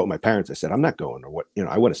didn't want to go with my parents. I said, I'm not going, or what,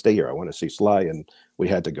 I want to stay here. I want to see Sly. And we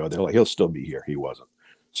had to go. They're like, he'll still be here. He wasn't.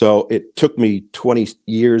 So it took me 20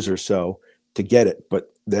 years or so to get it.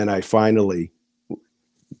 But then I finally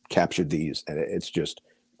captured these and it's just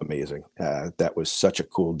amazing. That was such a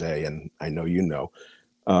cool day. And I know,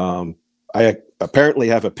 I apparently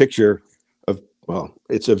have a picture of,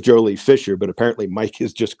 it's of Jolie Fisher, but apparently Mike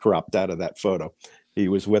is just cropped out of that photo. He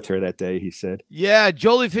was with her that day, he said. Yeah,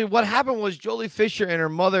 Jolie Fisher. What happened was Jolie Fisher and her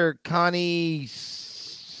mother, Connie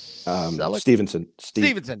Stevenson.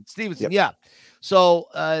 Yep. Yeah. So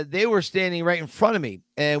they were standing right in front of me,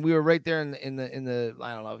 and we were right there in the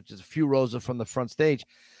I don't know, just a few rows from the front stage.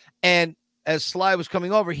 And as Sly was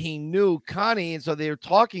coming over, he knew Connie, and so they were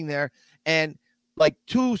talking there. And like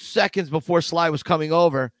 2 seconds before Sly was coming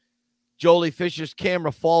over, Jolie Fisher's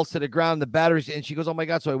camera falls to the ground, the batteries, and she goes, oh my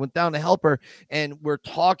God. So I went down to help her, and we're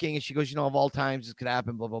talking, and she goes, of all times this could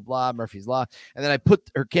happen, blah, blah, blah, Murphy's Law. And then I put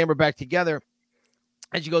her camera back together,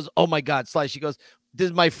 and she goes, oh my God, Sly. She goes, this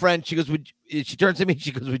is my friend. She goes, she turns to me.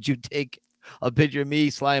 She goes, would you take a picture of me,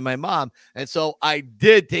 Sly, and my mom? And so I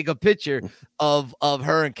did take a picture of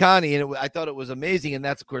her and Connie, and I thought it was amazing. And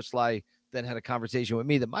that's, of course, Sly then had a conversation with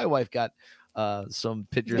me that my wife got some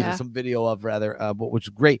pictures and some video of, rather, which is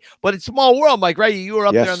great. But it's small world, Mike, right? You were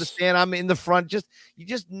up there on the stand, I'm in the front. You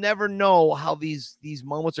just never know how these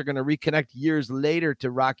moments are going to reconnect years later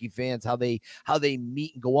to Rocky fans, how they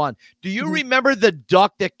meet and go on. Do you remember the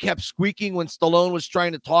duck that kept squeaking when Stallone was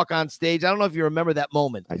trying to talk on stage? I don't know if you remember that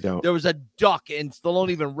moment. I don't. There was a duck, and Stallone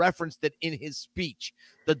even referenced it in his speech.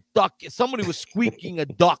 The duck, somebody was squeaking a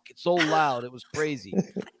duck. It's so loud. It was crazy.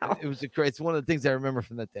 It's one of the things I remember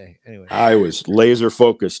from that day. Anyway, I was laser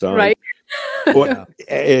focused on right. Well,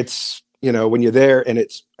 it's, when you're there and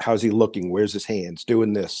it's, how's he looking? Where's his hands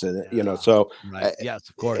doing this? And, so yes,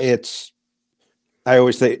 of course. I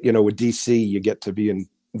always think, with DC, you get to be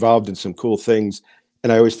involved in some cool things.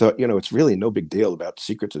 And I always thought, it's really no big deal about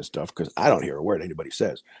secrets and stuff, because I don't hear a word anybody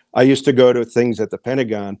says. I used to go to things at the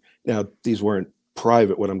Pentagon. Now, these weren't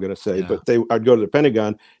private, what I'm going to say, but I'd go to the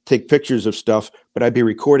Pentagon, take pictures of stuff, but I'd be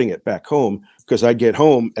recording it back home, because I'd get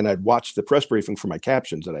home and I'd watch the press briefing for my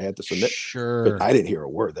captions that I had to submit. Sure. But I didn't hear a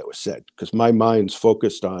word that was said, because my mind's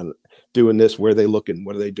focused on doing this. Where are they looking?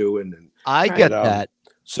 What are they doing? And I get that.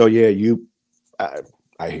 So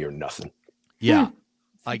I hear nothing. Yeah,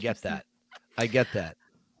 I get that. I get that.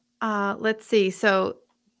 Let's see. So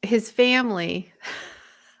his family,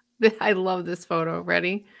 I love this photo.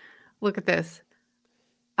 Ready? Look at this.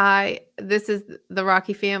 This is the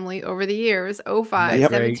Rocky family over the years, 05,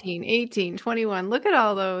 17, 18, 21. Look at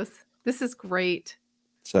all those. This is great.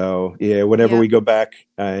 So whenever we go back,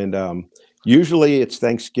 and usually it's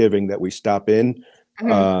Thanksgiving that we stop in.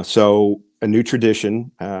 So a new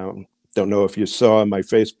tradition, don't know if you saw on my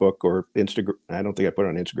Facebook or Instagram. I don't think I put it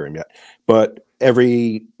on Instagram yet, but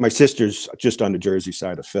my sister's just on the Jersey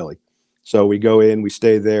side of Philly. So we go in, we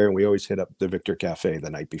stay there, and we always hit up the Victor Cafe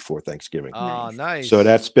the night before Thanksgiving. Oh, nice. So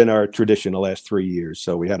that's been our tradition the last 3 years.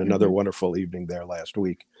 So we had another wonderful evening there last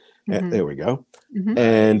week. And there we go.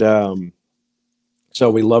 And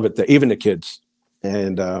so we love it there, even the kids.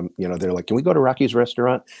 And, they're like, can we go to Rocky's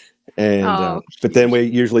restaurant? And but then we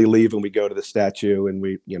usually leave and we go to the statue, and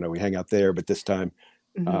we hang out there. But this time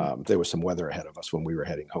there was some weather ahead of us when we were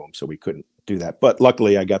heading home, so we couldn't do that. But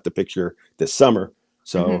luckily I got the picture this summer.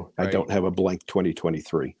 So I don't have a blank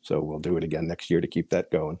 2023. So we'll do it again next year to keep that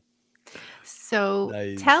going. So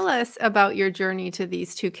tell us about your journey to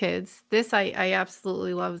these two kids. I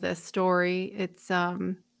absolutely love this story. It's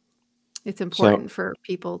important for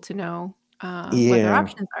people to know what their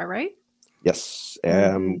options are, right? Yes.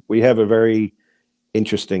 We have a very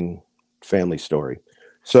interesting family story.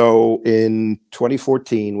 So in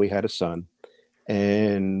 2014, we had a son,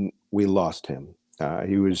 and we lost him.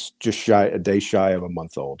 He was just a day shy of a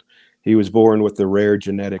month old. He was born with a rare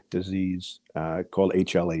genetic disease called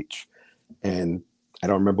HLH. And I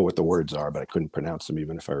don't remember what the words are, but I couldn't pronounce them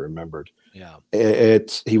even if I remembered. Yeah.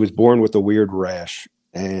 He was born with a weird rash,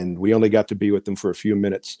 and we only got to be with him for a few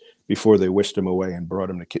minutes before they whisked him away and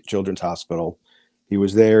brought him to Children's Hospital. He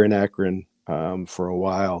was there in Akron for a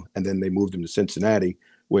while, and then they moved him to Cincinnati,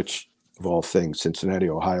 which, of all things, Cincinnati,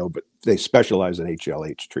 Ohio, but they specialize in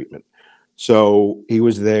HLH treatment. So he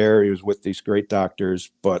was there. He was with these great doctors,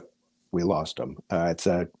 but we lost him. It's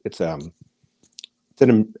an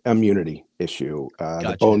immunity issue.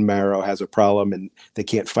 The bone marrow has a problem, and they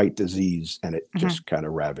can't fight disease, and it just kind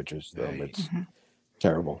of ravages them. It's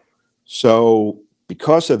terrible. So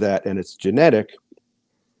because of that, and it's genetic,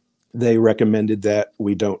 they recommended that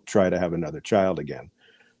we don't try to have another child again.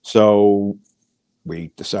 So we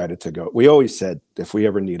decided to go. We always said if we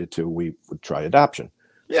ever needed to, we would try adoption.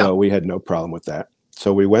 Yeah. So we had no problem with that.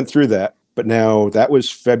 So we went through that. But now that was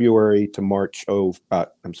February to March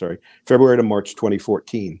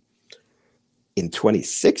 2014. In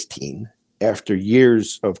 2016, after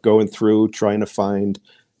years of going through trying to find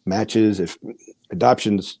matches, if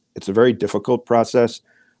adoptions, it's a very difficult process.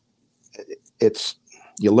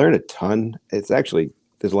 You learn a ton. It's actually,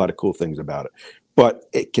 there's a lot of cool things about it, but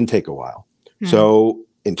it can take a while. So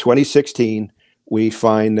in 2016, we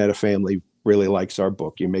find that a family really likes our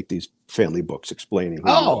book. You make these family books explaining who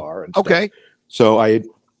you are and stuff. Okay. So I'm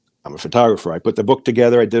a photographer. I put the book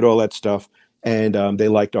together. I did all that stuff, and they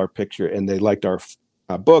liked our picture, and they liked our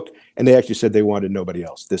book, and they actually said they wanted nobody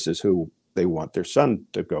else. This is who they want their son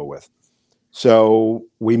to go with. So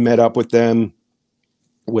we met up with them,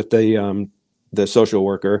 with the social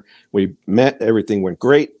worker. We met. Everything went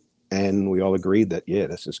great, and we all agreed that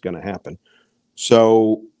this is going to happen.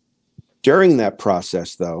 So during that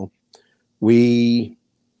process, though, one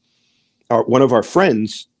of our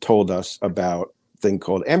friends told us about thing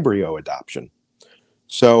called embryo adoption.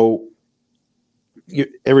 So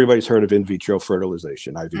everybody's heard of in vitro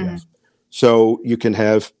fertilization, IVF. So you can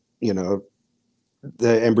have, the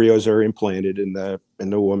embryos are implanted in the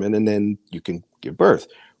woman, and then you can give birth.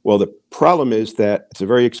 Well, the problem is that it's a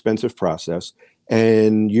very expensive process,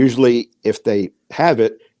 and usually if they have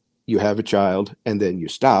it, you have a child and then you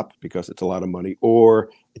stop because it's a lot of money, or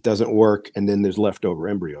it doesn't work and then there's leftover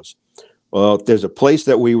embryos. Well, there's a place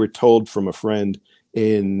that we were told from a friend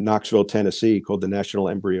in Knoxville, Tennessee, called the National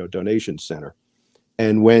Embryo Donation Center.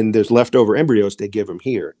 And when there's leftover embryos, they give them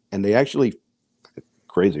here, and they actually,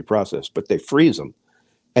 crazy process, but they freeze them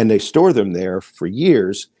and they store them there for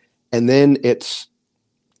years. And then it's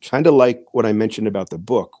kind of like what I mentioned about the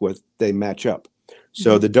book, with they match up.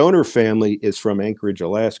 So the donor family is from Anchorage,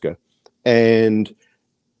 Alaska, and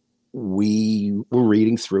we were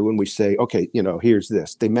reading through and we say, okay, here's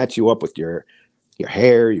this. They match you up with your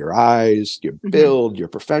hair, your eyes, your build, your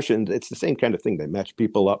profession. It's the same kind of thing. They match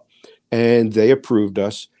people up, and they approved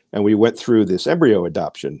us, and we went through this embryo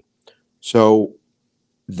adoption. So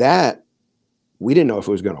that we didn't know if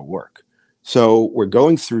it was going to work. So we're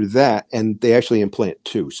going through that, and they actually implant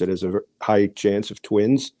 2. So there's a high chance of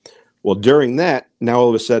twins. Well, during that, now all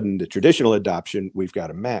of a sudden, the traditional adoption, we've got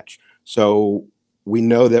a match. So we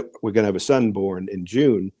know that we're going to have a son born in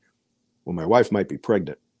June. Well, my wife might be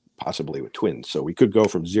pregnant, possibly with twins. So we could go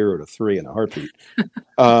from 0 to 3 in a heartbeat.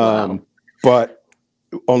 Wow. But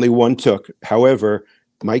only one took. However,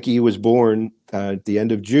 Mikey was born at the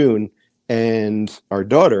end of June, and our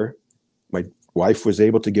daughter, my wife was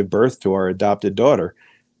able to give birth to our adopted daughter.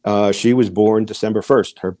 She was born December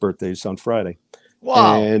 1st. Her birthday is on Friday.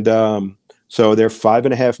 Wow. And so they're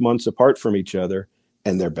 5.5 months apart from each other,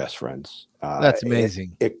 and they're best friends. That's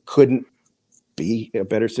amazing. It couldn't be a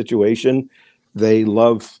better situation. They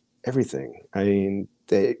love everything. I mean,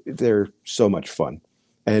 they're so much fun.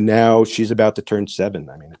 And now she's about to turn 7.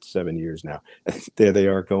 I mean, it's 7 years now. There they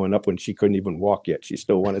are, going up when she couldn't even walk yet. She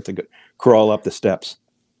still wanted to crawl up the steps.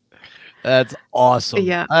 That's awesome.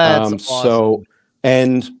 Yeah. That's awesome. So,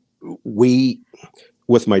 and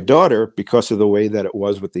with my daughter, because of the way that it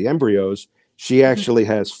was with the embryos, she actually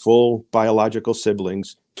has full biological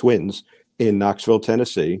siblings, twins, in Knoxville,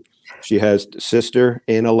 Tennessee. She has a sister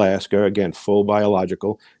in Alaska, again, full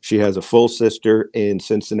biological. She has a full sister in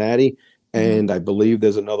Cincinnati, and I believe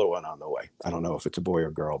there's another one on the way. I don't know if it's a boy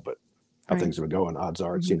or girl, but how things are going, odds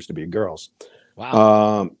are it seems to be girls.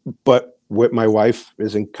 Wow. But with my wife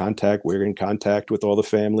is in contact. We're in contact with all the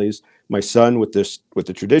families. My son with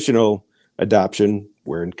the traditional adoption,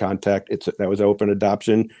 we're in contact. That was open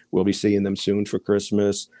adoption. We'll be seeing them soon for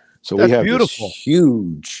Christmas. So we have beautiful, this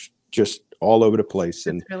huge, just all over the place.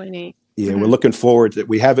 That's really neat. Yeah, we're looking forward to it.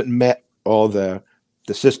 We haven't met all the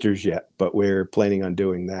sisters yet, but we're planning on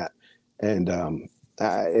doing that. And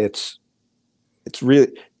it's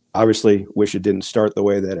really, obviously wish it didn't start the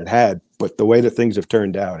way that it had, but the way that things have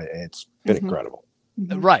turned out, it's been incredible.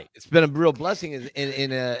 Right. It's been a real blessing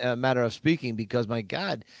in a matter of speaking, because my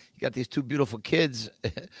God, you got these 2 beautiful kids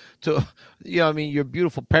you're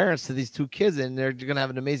beautiful parents to these 2 kids, and they're going to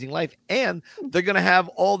have an amazing life, and they're going to have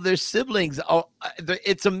all their siblings.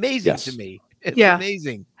 It's amazing to me. It's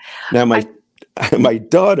amazing. Now, my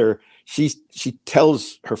daughter, she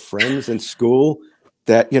tells her friends in school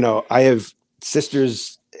that, I have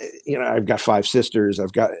sisters, I've got 5 sisters. and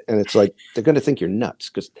it's like, they're going to think you're nuts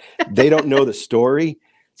because they don't know the story.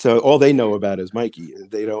 So all they know about is Mikey.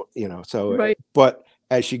 They don't, but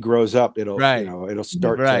as she grows up, it'll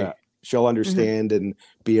start to, she'll understand and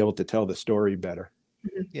be able to tell the story better.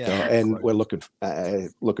 Yeah. So, and we're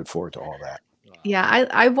looking forward to all that. Yeah.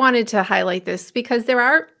 I wanted to highlight this because there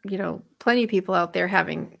are, plenty of people out there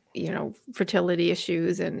having, fertility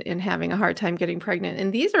issues and having a hard time getting pregnant.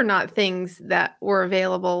 And these are not things that were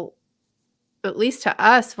available, at least to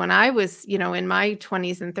us, when I was, in my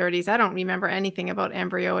 20s and 30s. I don't remember anything about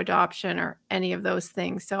embryo adoption or any of those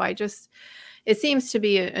things. So it seems to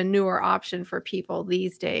be a newer option for people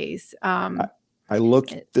these days. I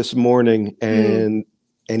looked this morning, and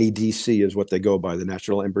NEDC is what they go by, the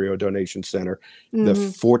National Embryo Donation Center. The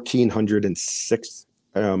 1,406th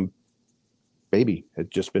baby had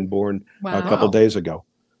just been born a couple days ago.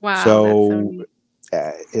 Wow. So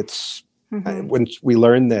it's when we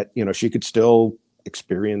learned that, she could still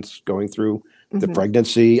experience going through the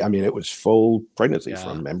pregnancy. I mean, it was full pregnancy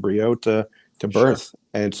from embryo to birth. Sure.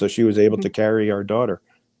 And so she was able to carry our daughter,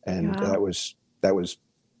 and that was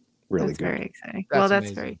really good. Very exciting.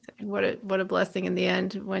 That's very exciting. What a blessing in the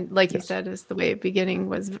end, when, like you said, is the way of beginning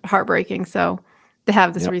was heartbreaking. So to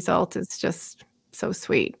have this result is just so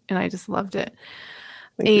sweet, and I just loved it.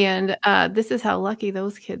 And this is how lucky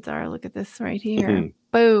those kids are. Look at this right here.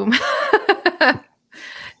 Boom.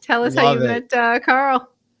 Tell us how you met Carl.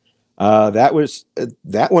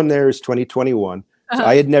 That one there is 2021. So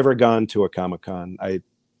I had never gone to a Comic-Con. I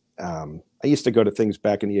used to go to things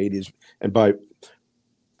back in the 80s, and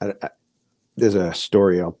there's a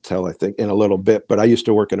story I'll tell, I think, in a little bit, but I used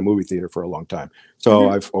to work in a movie theater for a long time. So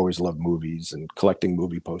I've always loved movies and collecting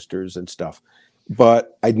movie posters and stuff.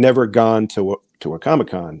 But I'd never gone to a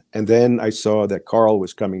Comic-Con. And then I saw that Carl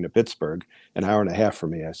was coming to Pittsburgh, an hour and a half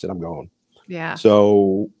from me. I said, I'm going. Yeah.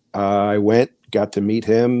 So I went, got to meet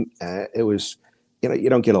him. It was, you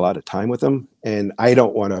don't get a lot of time with him. And I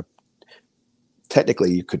don't want to,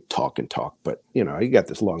 technically you could talk and talk, but you got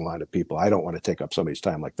this long line of people. I don't want to take up somebody's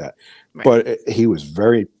time like that. Right. But he was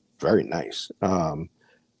very, very nice. I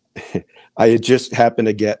had just happened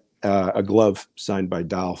to get a glove signed by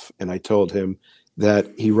Dolph, and I told him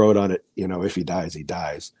that he wrote on it, if he dies, he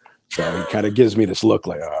dies. So he kind of gives me this look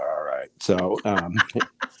like, all right. So,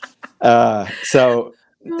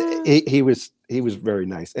 he was very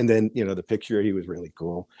nice. And then, the picture, he was really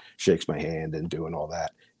cool, shakes my hand and doing all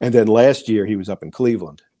that. And then last year he was up in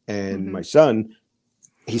Cleveland, and my son,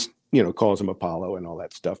 he's, calls him Apollo and all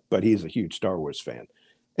that stuff, but he's a huge Star Wars fan,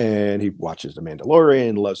 and he watches The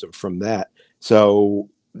Mandalorian, loves him from that. So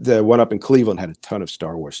the one up in Cleveland had a ton of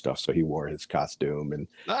Star Wars stuff. So he wore his costume, and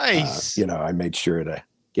nice. I made sure to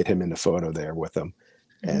get him in the photo there with him.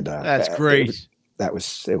 And that's great. It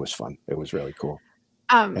was fun. It was really cool.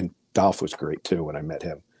 And Dolph was great too when I met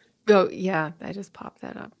him. Oh yeah, I just popped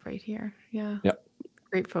that up right here. Yeah. Yep.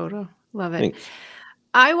 Great photo. Love it. Thanks.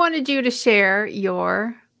 I wanted you to share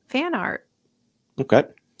your fan art. Okay.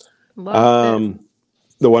 Love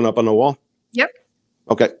the one up on the wall? Yep.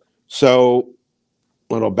 Okay. So,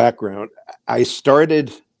 little background. I started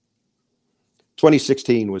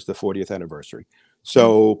 2016 was the 40th anniversary.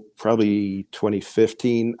 So probably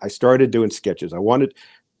 2015, I started doing sketches.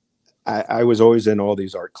 I was always in all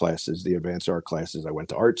these art classes, the advanced art classes. I went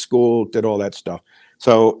to art school, did all that stuff.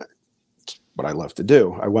 So what I love to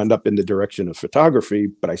do. I wound up in the direction of photography,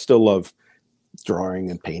 but I still love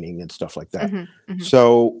drawing and painting and stuff like that.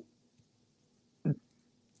 So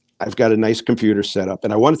I've got a nice computer set up,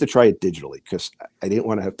 and I wanted to try it digitally because I didn't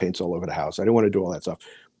want to have paints all over the house. I didn't want to do all that stuff,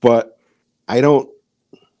 but I don't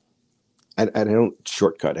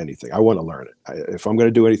shortcut anything. I want to learn it. If I'm going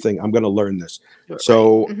to do anything, I'm going to learn this.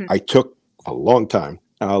 So I took a long time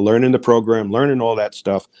learning the program, learning all that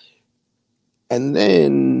stuff. And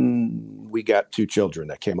then we got 2 children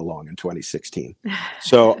that came along in 2016.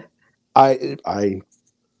 So I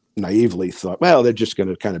naively thought, well, they're just going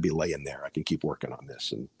to kind of be laying there. I can keep working on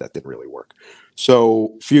this. And that didn't really work.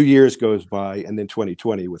 So a few years goes by, and then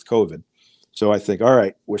 2020 with COVID. So I think, all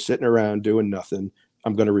right, we're sitting around doing nothing.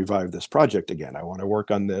 I'm going to revive this project again. I want to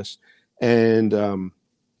work on this. And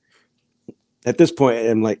at this point,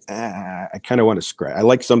 I'm like, I kind of want to scratch. I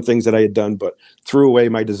like some things that I had done, but threw away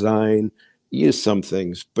my design, used some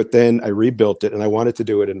things. But then I rebuilt it, and I wanted to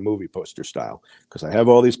do it in movie poster style because I have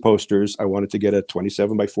all these posters. I wanted to get a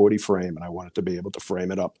 27 by 40 frame, and I wanted to be able to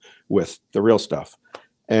frame it up with the real stuff.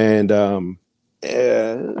 And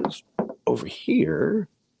over here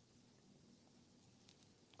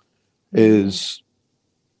is...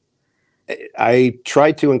 I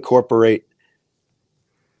tried to incorporate,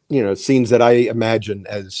 scenes that I imagine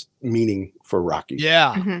as meaning for Rocky.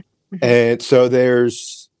 Yeah. And so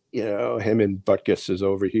there's, him and Butkus is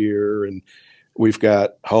over here, and we've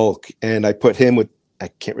got Hulk, and I put him with, I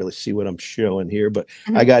can't really see what I'm showing here, but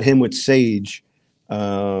I got him with Sage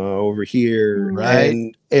over here. Right.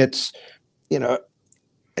 And it's, I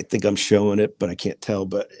think I'm showing it, but I can't tell,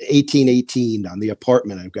 but 1818 on the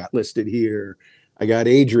apartment I've got listed here. I got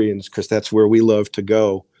Adrian's because that's where we love to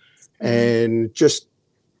go. And just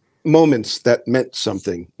moments that meant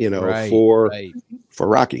something, for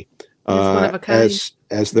Rocky as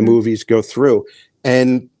the movies go through.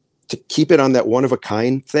 And to keep it on that one of a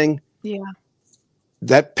kind thing. Yeah.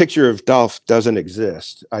 That picture of Dolph doesn't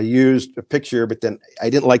exist. I used a picture, but then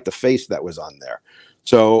I didn't like the face that was on there.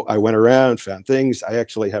 So I went around, found things. I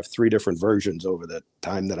actually have 3 different versions over the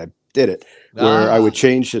time that I did it, where I would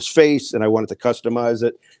change his face and I wanted to customize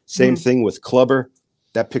it. Same thing with Clubber.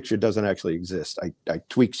 That picture doesn't actually exist. I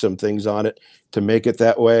tweaked some things on it to make it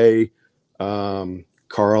that way.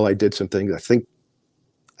 Carl, I did some things. I think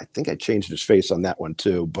I changed his face on that one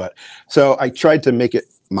too. But so I tried to make it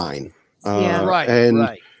mine.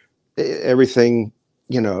 Everything,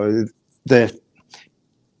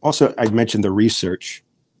 also I mentioned the research.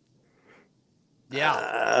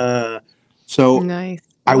 Yeah. So nice.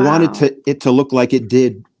 I wanted it to look like it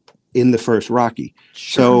did in the first Rocky.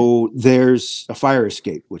 Sure. So there's a fire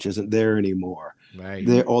escape, which isn't there anymore. Right.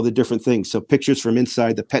 There, all the different things. So pictures from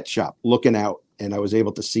inside the pet shop, looking out, and I was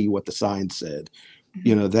able to see what the sign said,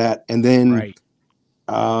 you know, that, and then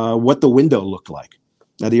what the window looked like.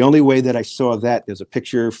 Now, the only way that I saw that, there's a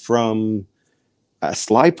picture from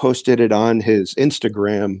Sly posted it on his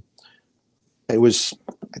Instagram. It was,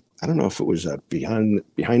 I don't know if it was behind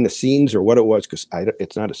the scenes or what it was, because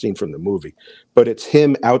it's not a scene from the movie, but it's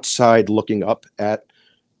him outside looking up at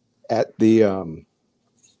the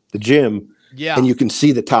gym, and you can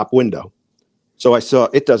see the top window. So I saw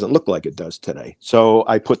it doesn't look like it does today. So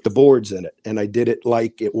I put the boards in it, and I did it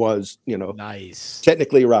like it was, you know,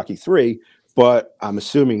 technically Rocky III, but I'm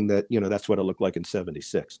assuming that, you know, that's what it looked like in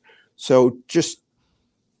 '76. So just,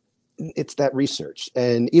 it's that research.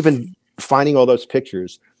 And even finding all those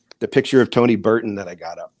pictures, the picture of Tony Burton that I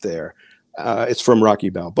got up there, it's from Rocky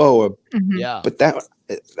Balboa. But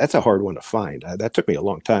that's a hard one to find. That took me a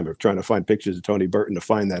long time of trying to find pictures of Tony Burton to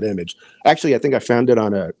find that image. Actually, I think I found it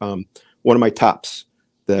on a one of my tops,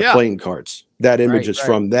 the playing cards. That image is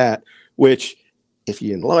from that, which if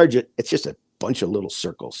you enlarge it, it's just a bunch of little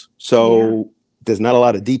circles. So there's not a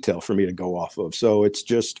lot of detail for me to go off of. So it's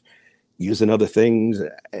just using other things.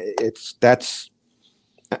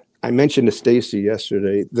 I mentioned to Stacy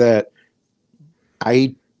yesterday that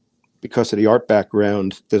because of the art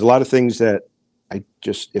background, there's a lot of things that I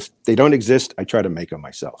just, if they don't exist, I try to make them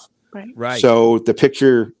myself. Right. So the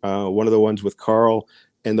picture, one of the ones with Carl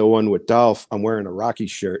and the one with Dolph, I'm wearing a Rocky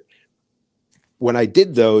shirt. When I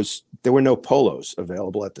did those, there were no polos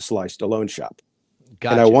available at the Sly Stallone shop.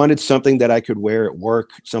 And I wanted something that I could wear at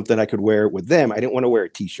work, something I could wear with them. I didn't want to wear a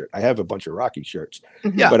t-shirt. I have a bunch of Rocky shirts,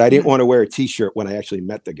 but I didn't want to wear a t-shirt when I actually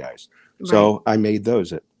met the guys. So I made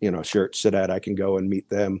those, shirts so that I can go and meet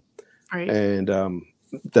them. And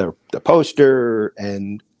the poster,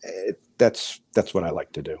 and that's what I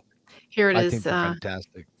like to do. Here it is. Think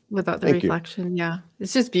fantastic. Without the reflection. Yeah.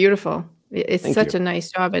 It's just beautiful. It's such a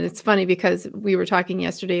nice job. And it's funny because we were talking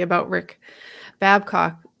yesterday about Rick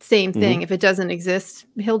Babcock. Same thing. If it doesn't exist,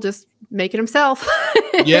 he'll just make it himself.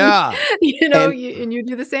 And, you know, and you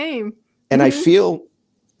do the same. And I feel,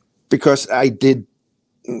 because I'm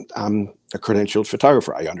a credentialed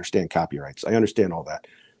photographer. I understand copyrights. I understand all that.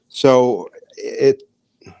 So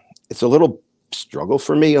it's a little struggle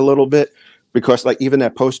for me a little bit, because like even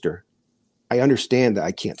that poster, I understand that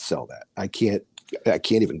I can't sell that. I can't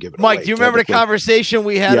even give it away. Mike, do you remember the conversation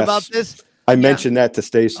we had about this? I mentioned that to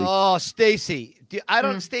Stacy. Oh, Stacy.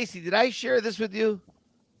 Stacy, did I share this with you?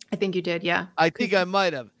 I think you did, yeah. I think I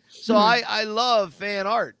might have. So I love fan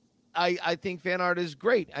art. I think fan art is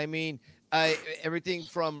great. I mean, everything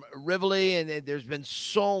from Rivoli, and there's been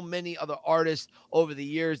so many other artists over the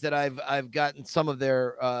years that I've gotten some of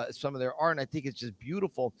their art, and I think it's just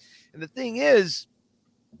beautiful. And the thing is,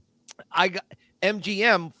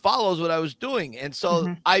 MGM follows what I was doing. And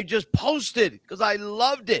so I just posted because I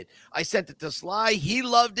loved it. I sent it to Sly. He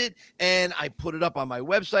loved it. And I put it up on my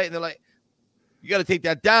website, and they're like, you got to take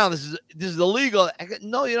that down. This is illegal. I go,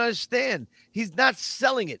 no, you don't understand. He's not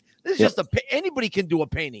selling it. This is just anybody can do a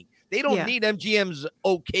painting. They don't need MGM's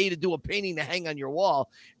okay to do a painting to hang on your wall.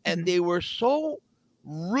 And they were so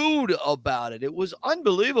rude about it. It was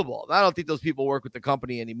unbelievable. I don't think those people work with the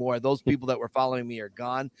company anymore. Those people that were following me are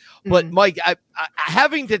gone. But Mike, I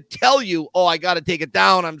having to tell you, I got to take it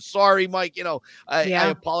down. I'm sorry, Mike. You know, I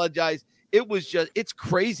apologize. It was just, it's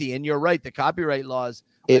crazy. And you're right. The copyright laws.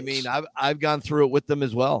 I've gone through it with them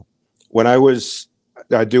as well. When I was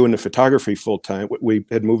doing the photography full time, we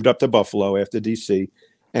had moved up to Buffalo after DC,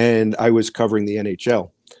 and I was covering the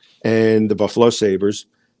NHL and the Buffalo Sabres.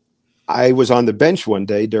 I was on the bench one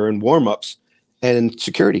day during warm-ups, and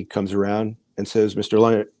security comes around and says, "Mr.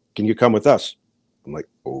 Lynaugh, can you come with us?" I'm like,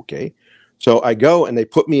 okay. So I go, and they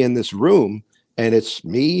put me in this room, and it's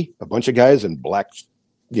me, a bunch of guys in black,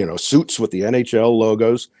 suits with the NHL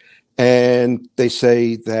logos. And they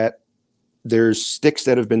say that there's sticks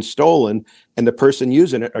that have been stolen, and the person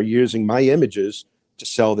using it are using my images to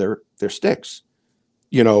sell their sticks.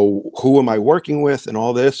 Who am I working with and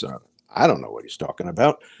all this? I don't know what he's talking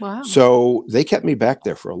about. Wow. So they kept me back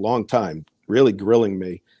there for a long time, really grilling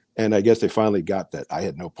me. And I guess they finally got that I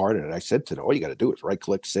had no part in it. I said to them, all you got to do is right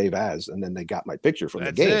click, save as, and then they got my picture from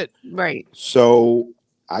the game. It. Right. So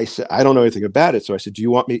I said, I don't know anything about it. So I said, do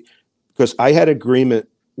you want me? Because I had agreement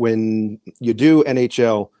when you do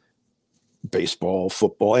NHL, baseball,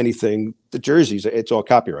 football, anything, the jerseys, it's all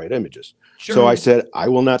copyright images. Sure. So I said, I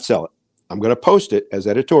will not sell it. I'm going to post it as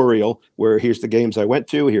editorial where here's the games I went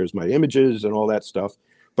to, here's my images and all that stuff.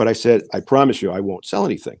 But I said, I promise you, I won't sell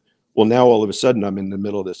anything. Well, now all of a sudden I'm in the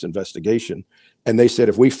middle of this investigation. And they said,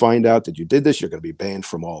 if we find out that you did this, you're going to be banned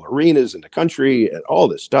from all arenas in the country and all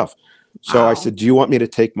this stuff. So I said, do you want me to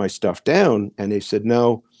take my stuff down? And they said,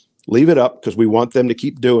 no, leave it up because we want them to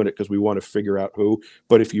keep doing it because we want to figure out who.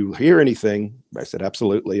 But if you hear anything, I said,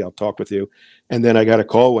 absolutely, I'll talk with you. And then I got a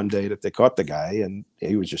call one day that they caught the guy and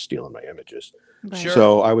he was just stealing my images. Sure.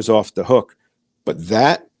 So I was off the hook. But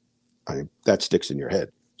that sticks in your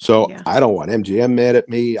head. So I don't want MGM mad at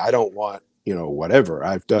me. I don't want, whatever.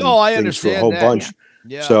 I've done things for a whole bunch.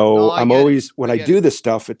 Yeah. So I'm always, when I do this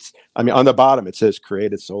stuff, on the bottom, it says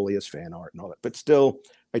created solely as fan art and all that. But still,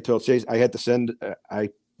 I told Chase, I had to send, I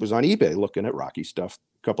was on eBay looking at Rocky stuff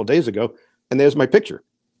a couple of days ago. And there's my picture,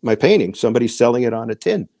 my painting. Somebody's selling it on a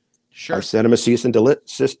tin. Sure. I sent him a cease and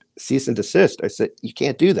desist. I said, you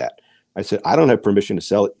can't do that. I said, I don't have permission to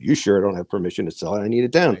sell it. You sure don't have permission to sell it. I need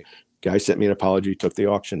it down. Right. Guy sent me an apology, took the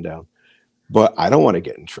auction down. But I don't want to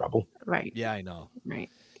get in trouble. Right. Yeah, I know. Right.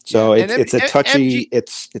 So it's a touchy,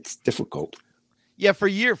 it's difficult. Yeah, for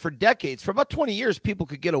decades, for about 20 years, people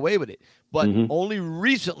could get away with it. But only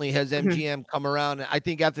recently has MGM come around. I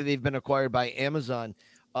think after they've been acquired by Amazon,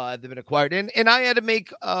 they've been acquired. And I had to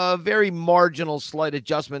make very marginal, slight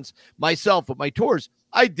adjustments myself with my tours.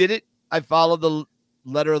 I did it. I followed the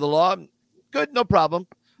letter of the law. Good, no problem.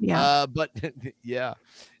 Yeah. But yeah,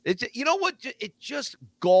 it's, you know what? It just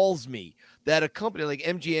galls me that a company like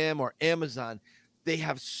MGM or Amazon, they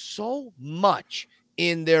have so much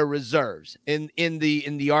in their reserves, in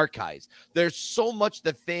the archives. There's so much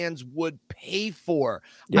that fans would pay for.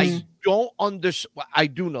 Yes. I don't understand. I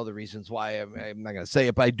do know the reasons why. I'm not going to say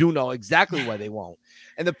it, but I do know exactly why they won't.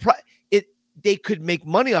 And they could make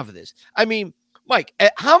money off of this. I mean, Mike,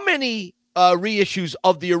 how many reissues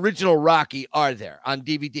of the original Rocky are there on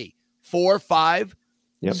DVD? 4, 5?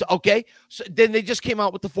 Yep. So, okay. So then they just came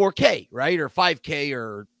out with the 4K, right? Or 5K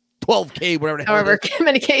or 12K, whatever. However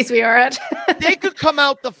many Ks we are at. They could come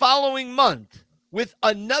out the following month with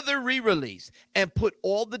another re-release and put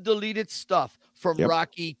all the deleted stuff from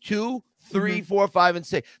Rocky 2, 3, 4, 5, and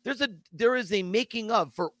 6. There is a making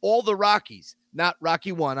of for all the Rockies, not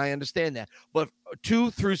Rocky 1. I understand that, but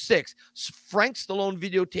 2 through 6. Frank Stallone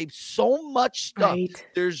videotaped so much stuff. Right.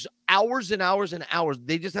 There's hours and hours and hours.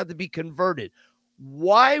 They just have to be converted.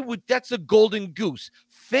 Why would that's a golden goose?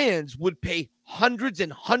 Fans would pay hundreds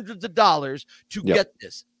and hundreds of dollars to get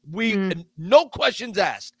this. No questions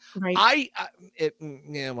asked. Right.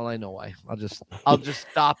 Well, I know why. I'll just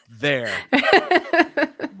stop there.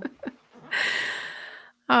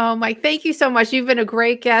 Oh, Mike, thank you so much. You've been a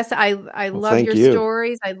great guest. I love your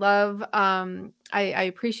stories. I love I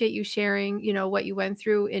appreciate you sharing, what you went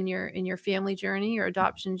through in your family journey, your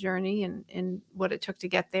adoption journey, and what it took to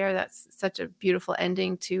get there. That's such a beautiful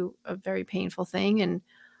ending to a very painful thing. And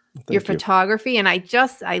your photography. And I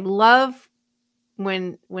love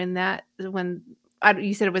when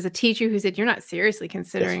you said it was a teacher who said, you're not seriously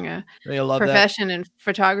considering a profession in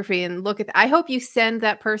photography. And look at I hope you send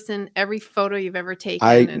that person every photo you've ever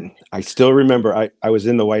taken. I still remember I was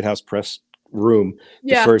in the White House press room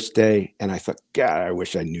the first day, and I thought, God, I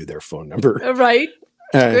wish I knew their phone number. Right.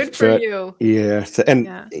 Good for you. Yeah.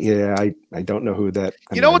 I don't know who that.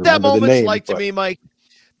 You know what that moment's like to me, Mike?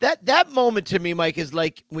 That moment to me, Mike, is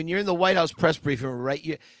like when you're in the White House press briefing,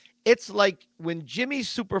 right? It's like when Jimmy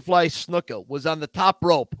Superfly Snuka was on the top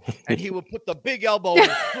rope and he would put the big elbow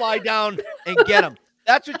and fly down and get him.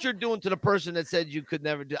 That's what you're doing to the person that said you could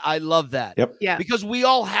never do. I love that. Yep. Yeah. Because we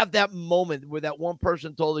all have that moment where that one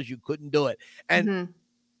person told us you couldn't do it. And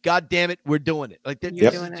God damn it, we're doing it. Like that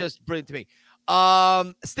just brilliant to me.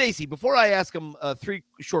 Stacy, before I ask him 3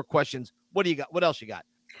 short questions, what do you got? What else you got?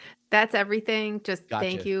 That's everything. Just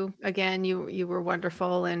thank you again. You were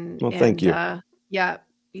wonderful. Thank you.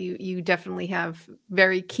 You definitely have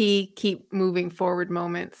very key, keep moving forward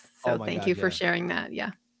moments. So thank you for sharing that.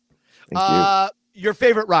 Yeah. Thank you. Your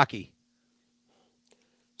favorite Rocky?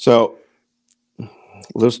 So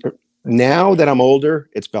now that I'm older,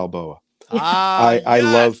 it's Balboa. I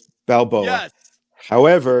love Balboa. Yes.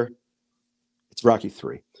 However, it's Rocky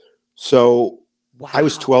 3. So I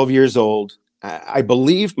was 12 years old. I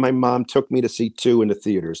believe my mom took me to see 2 in the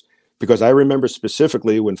theaters because I remember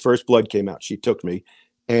specifically when First Blood came out, she took me.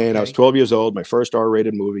 And I was 12 years old, my first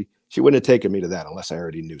R-rated movie. She wouldn't have taken me to that unless I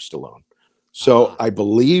already knew Stallone. So I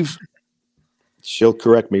believe she'll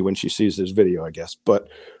correct me when she sees this video, I guess. But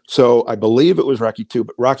so I believe it was Rocky 2,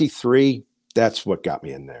 but Rocky 3, that's what got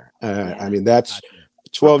me in there. I mean, that's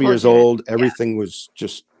 12 years old. Everything was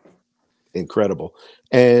just incredible.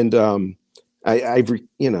 And when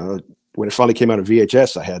it finally came out of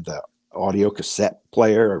VHS, I had the audio cassette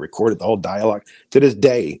player. I recorded the whole dialogue. To this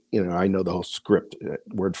day, I know the whole script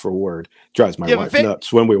word for word. Drives my wife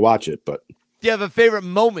nuts when we watch it. But do you have a favorite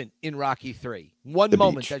moment in Rocky 3? One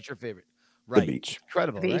moment that's your favorite. Right. The beach.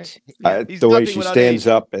 Incredible, The beach. right? The way she stands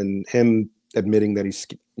up and him admitting that he's,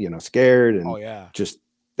 scared. And just,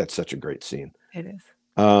 that's such a great scene. It is.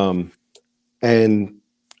 And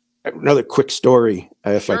another quick story,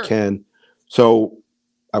 if I can. So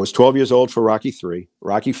I was 12 years old for Rocky 3.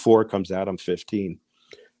 Rocky 4 comes out. I'm 15.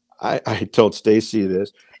 I told Stacy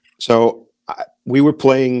this. So we were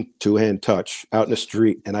playing two-hand touch out in the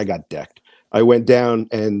street, and I got decked. I went down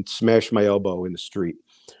and smashed my elbow in the street.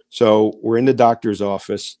 So we're in the doctor's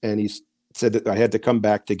office, and he said that I had to come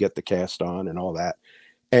back to get the cast on and all that.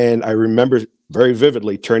 And I remember very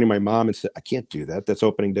vividly turning to my mom and said, I can't do that. That's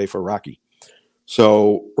opening day for Rocky.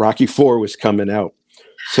 So Rocky 4 was coming out.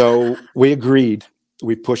 So we agreed.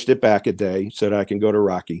 We pushed it back a day so that I can go to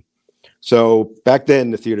Rocky. So back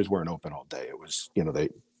then, the theaters weren't open all day. It was,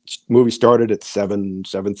 movie started at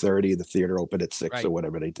 7:30. The theater opened at 6 or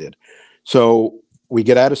whatever they did. So we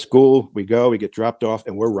get out of school, we get dropped off,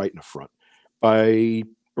 and we're right in the front. By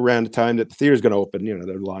around the time that the theater's going to open,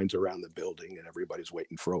 there are lines around the building and everybody's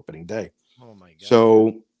waiting for opening day. Oh my God.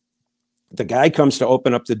 So the guy comes to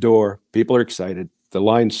open up the door. People are excited. The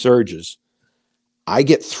line surges. I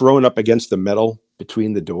get thrown up against the metal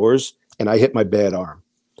between the doors and I hit my bad arm.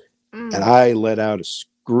 And I let out a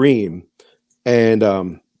scream. And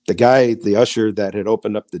the usher that had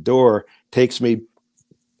opened up the door takes me,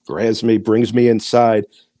 grabs me, brings me inside.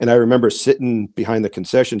 And I remember sitting behind the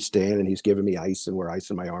concession stand and he's giving me ice and we're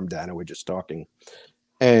icing my arm down and we're just talking.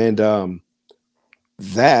 And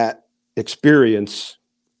that experience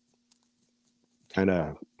kind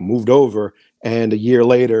of moved over. And a year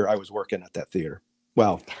later, I was working at that theater.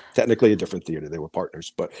 Well, technically a different theater. They were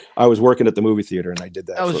partners, but I was working at the movie theater and I did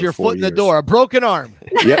that. That was for your 4 foot in the years. door, a broken arm.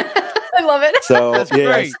 Yep. I love it. So that's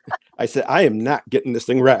great. I said, I am not getting this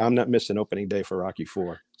thing right. I'm not missing opening day for Rocky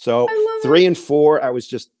 4. So 3 it. and 4, I was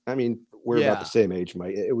just, we're Yeah. about the same age,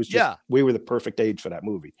 Mike. It was just, we were the perfect age for that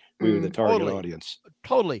movie. We were the target audience.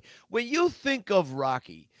 Totally. When you think of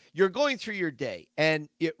Rocky, you're going through your day and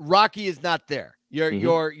Rocky is not there.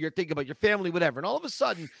 You're thinking about your family, whatever. And all of a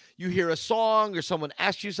sudden you hear a song or someone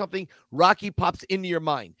asks you something, Rocky pops into your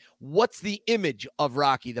mind. What's the image of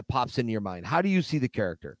Rocky that pops into your mind? How do you see the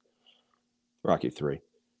character? Rocky 3.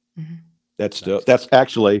 That's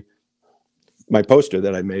actually my poster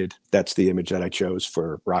that I made. That's the image that I chose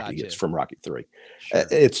for Rocky. Gotcha. It's from Rocky 3. Sure.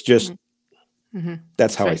 It's just,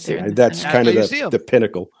 that's how I see it. That's kind of the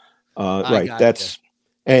pinnacle. Right. That's,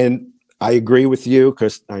 and I agree with you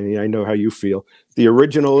because I know how you feel. The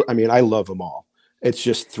original, I love them all. It's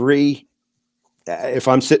just 3. If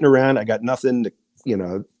I'm sitting around, I got nothing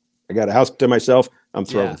to, I got a house to myself. I'm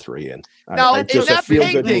throwing 3 in. Now, it's just a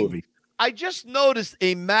feel-good movie. I just noticed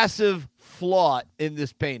a massive flaw in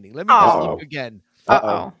this painting. Let me just look again.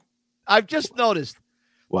 I've just noticed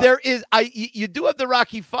there is. You do have the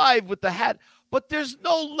Rocky 5 with the hat, but there's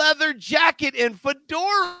no leather jacket and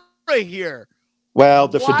fedora here. Well,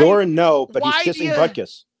 the fedora, no, but he's kissing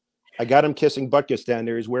Butkus. I got him kissing Butkus down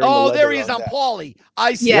there. He's wearing. Oh, there he is on Paulie.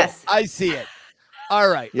 I see it. I see it. All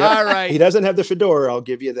right. Yeah. All right. He doesn't have the fedora. I'll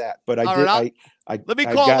give you that. But I did. Right, let me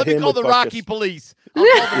call the Rocky police. I'll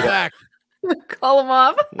call them back. Call him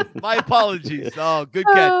off. My apologies. Oh, good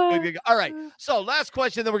catch. Good. All right. So last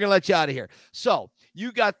question, then we're going to let you out of here. So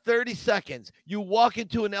you got 30 seconds. You walk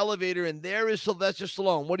into an elevator and there is Sylvester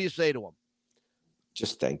Stallone. What do you say to him?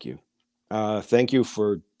 Just thank you. Thank you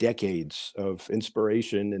for decades of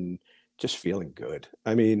inspiration and just feeling good.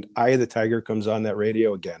 Eye of the Tiger comes on that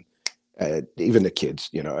radio again. Even the kids,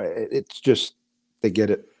 it's just, they get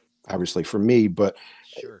it obviously for me, but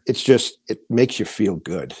it's just, it makes you feel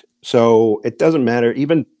good. So it doesn't matter.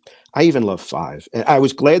 I even love 5. And I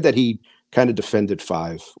was glad that he kind of defended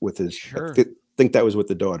 5 with his, I think that was with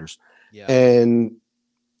the daughters. Yeah. And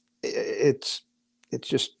it's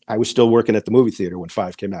just, I was still working at the movie theater when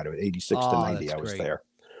 5 came out. It was 86 to 90. I was there.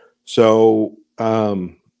 So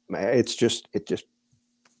it's just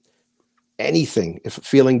anything, if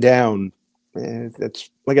feeling down,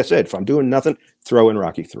 that's, like I said, if I'm doing nothing, throw in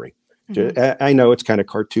Rocky 3. I know it's kind of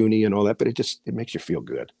cartoony and all that, but it makes you feel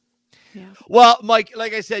good. Yeah. Well, Mike,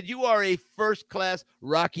 like I said, you are a first-class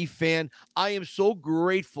Rocky fan. I am so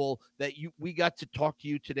grateful that we got to talk to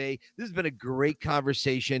you today. This has been a great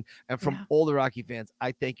conversation. And from all the Rocky fans,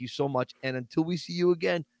 I thank you so much. And until we see you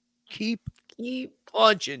again, keep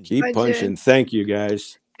punching. Keep punching. Thank you,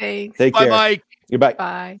 guys. Thanks. Take care. Bye, Mike. Goodbye.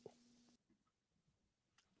 Bye.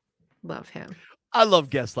 Love him. I love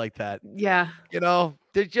guests like that. Yeah.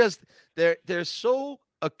 They're just, they're so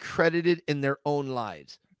accredited in their own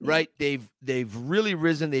lives, right? They've really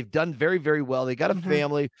risen. They've done very, very well. They got a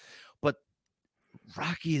family, but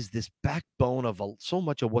Rocky is this backbone of so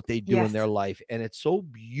much of what they do in their life, and it's so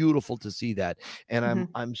beautiful to see that. And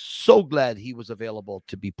I'm so glad he was available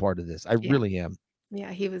to be part of this. I really am.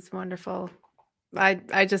 Yeah, he was wonderful.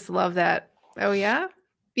 I just love that. Oh yeah,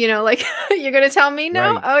 you know, like you're gonna tell me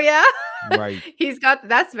no? Right. Oh yeah, Right.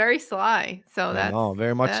 That's very sly. So that's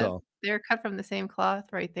very much so. They're cut from the same cloth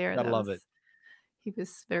right there. I love it. He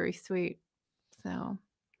was very sweet. So,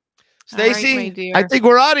 Stacy, I think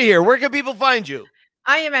we're out of here. Where can people find you?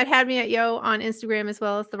 I am at Had Me at Yo on Instagram, as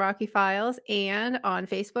well as The Rocky Files, and on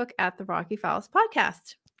Facebook at The Rocky Files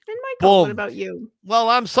Podcast. And Michael, what about you? Well,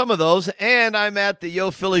 I'm some of those, and I'm at the Yo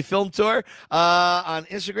Philly Film Tour on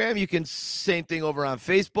Instagram. You can same thing over on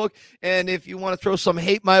Facebook. And if you want to throw some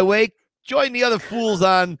hate my way, join the other fools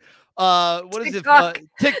on what is TikTok. it?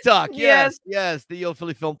 TikTok. Yes, the Yo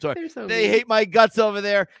Philly Film Tour. They hate my guts over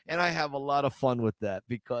there, and I have a lot of fun with that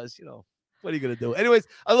because, you know, what are you gonna do? Anyways,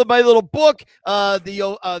 I love my little book,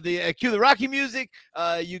 the Cue the Rocky Music.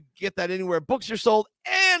 You get that anywhere books are sold.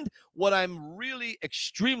 And what I'm really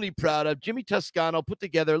extremely proud of, Jimmy Toscano put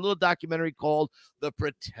together a little documentary called The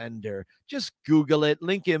Pretender. Just Google it,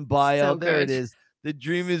 link in bio. There it is. The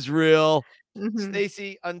dream is real.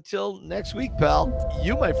 Stacy, until next week, pal.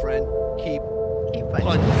 You, my friend, keep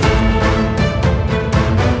punching.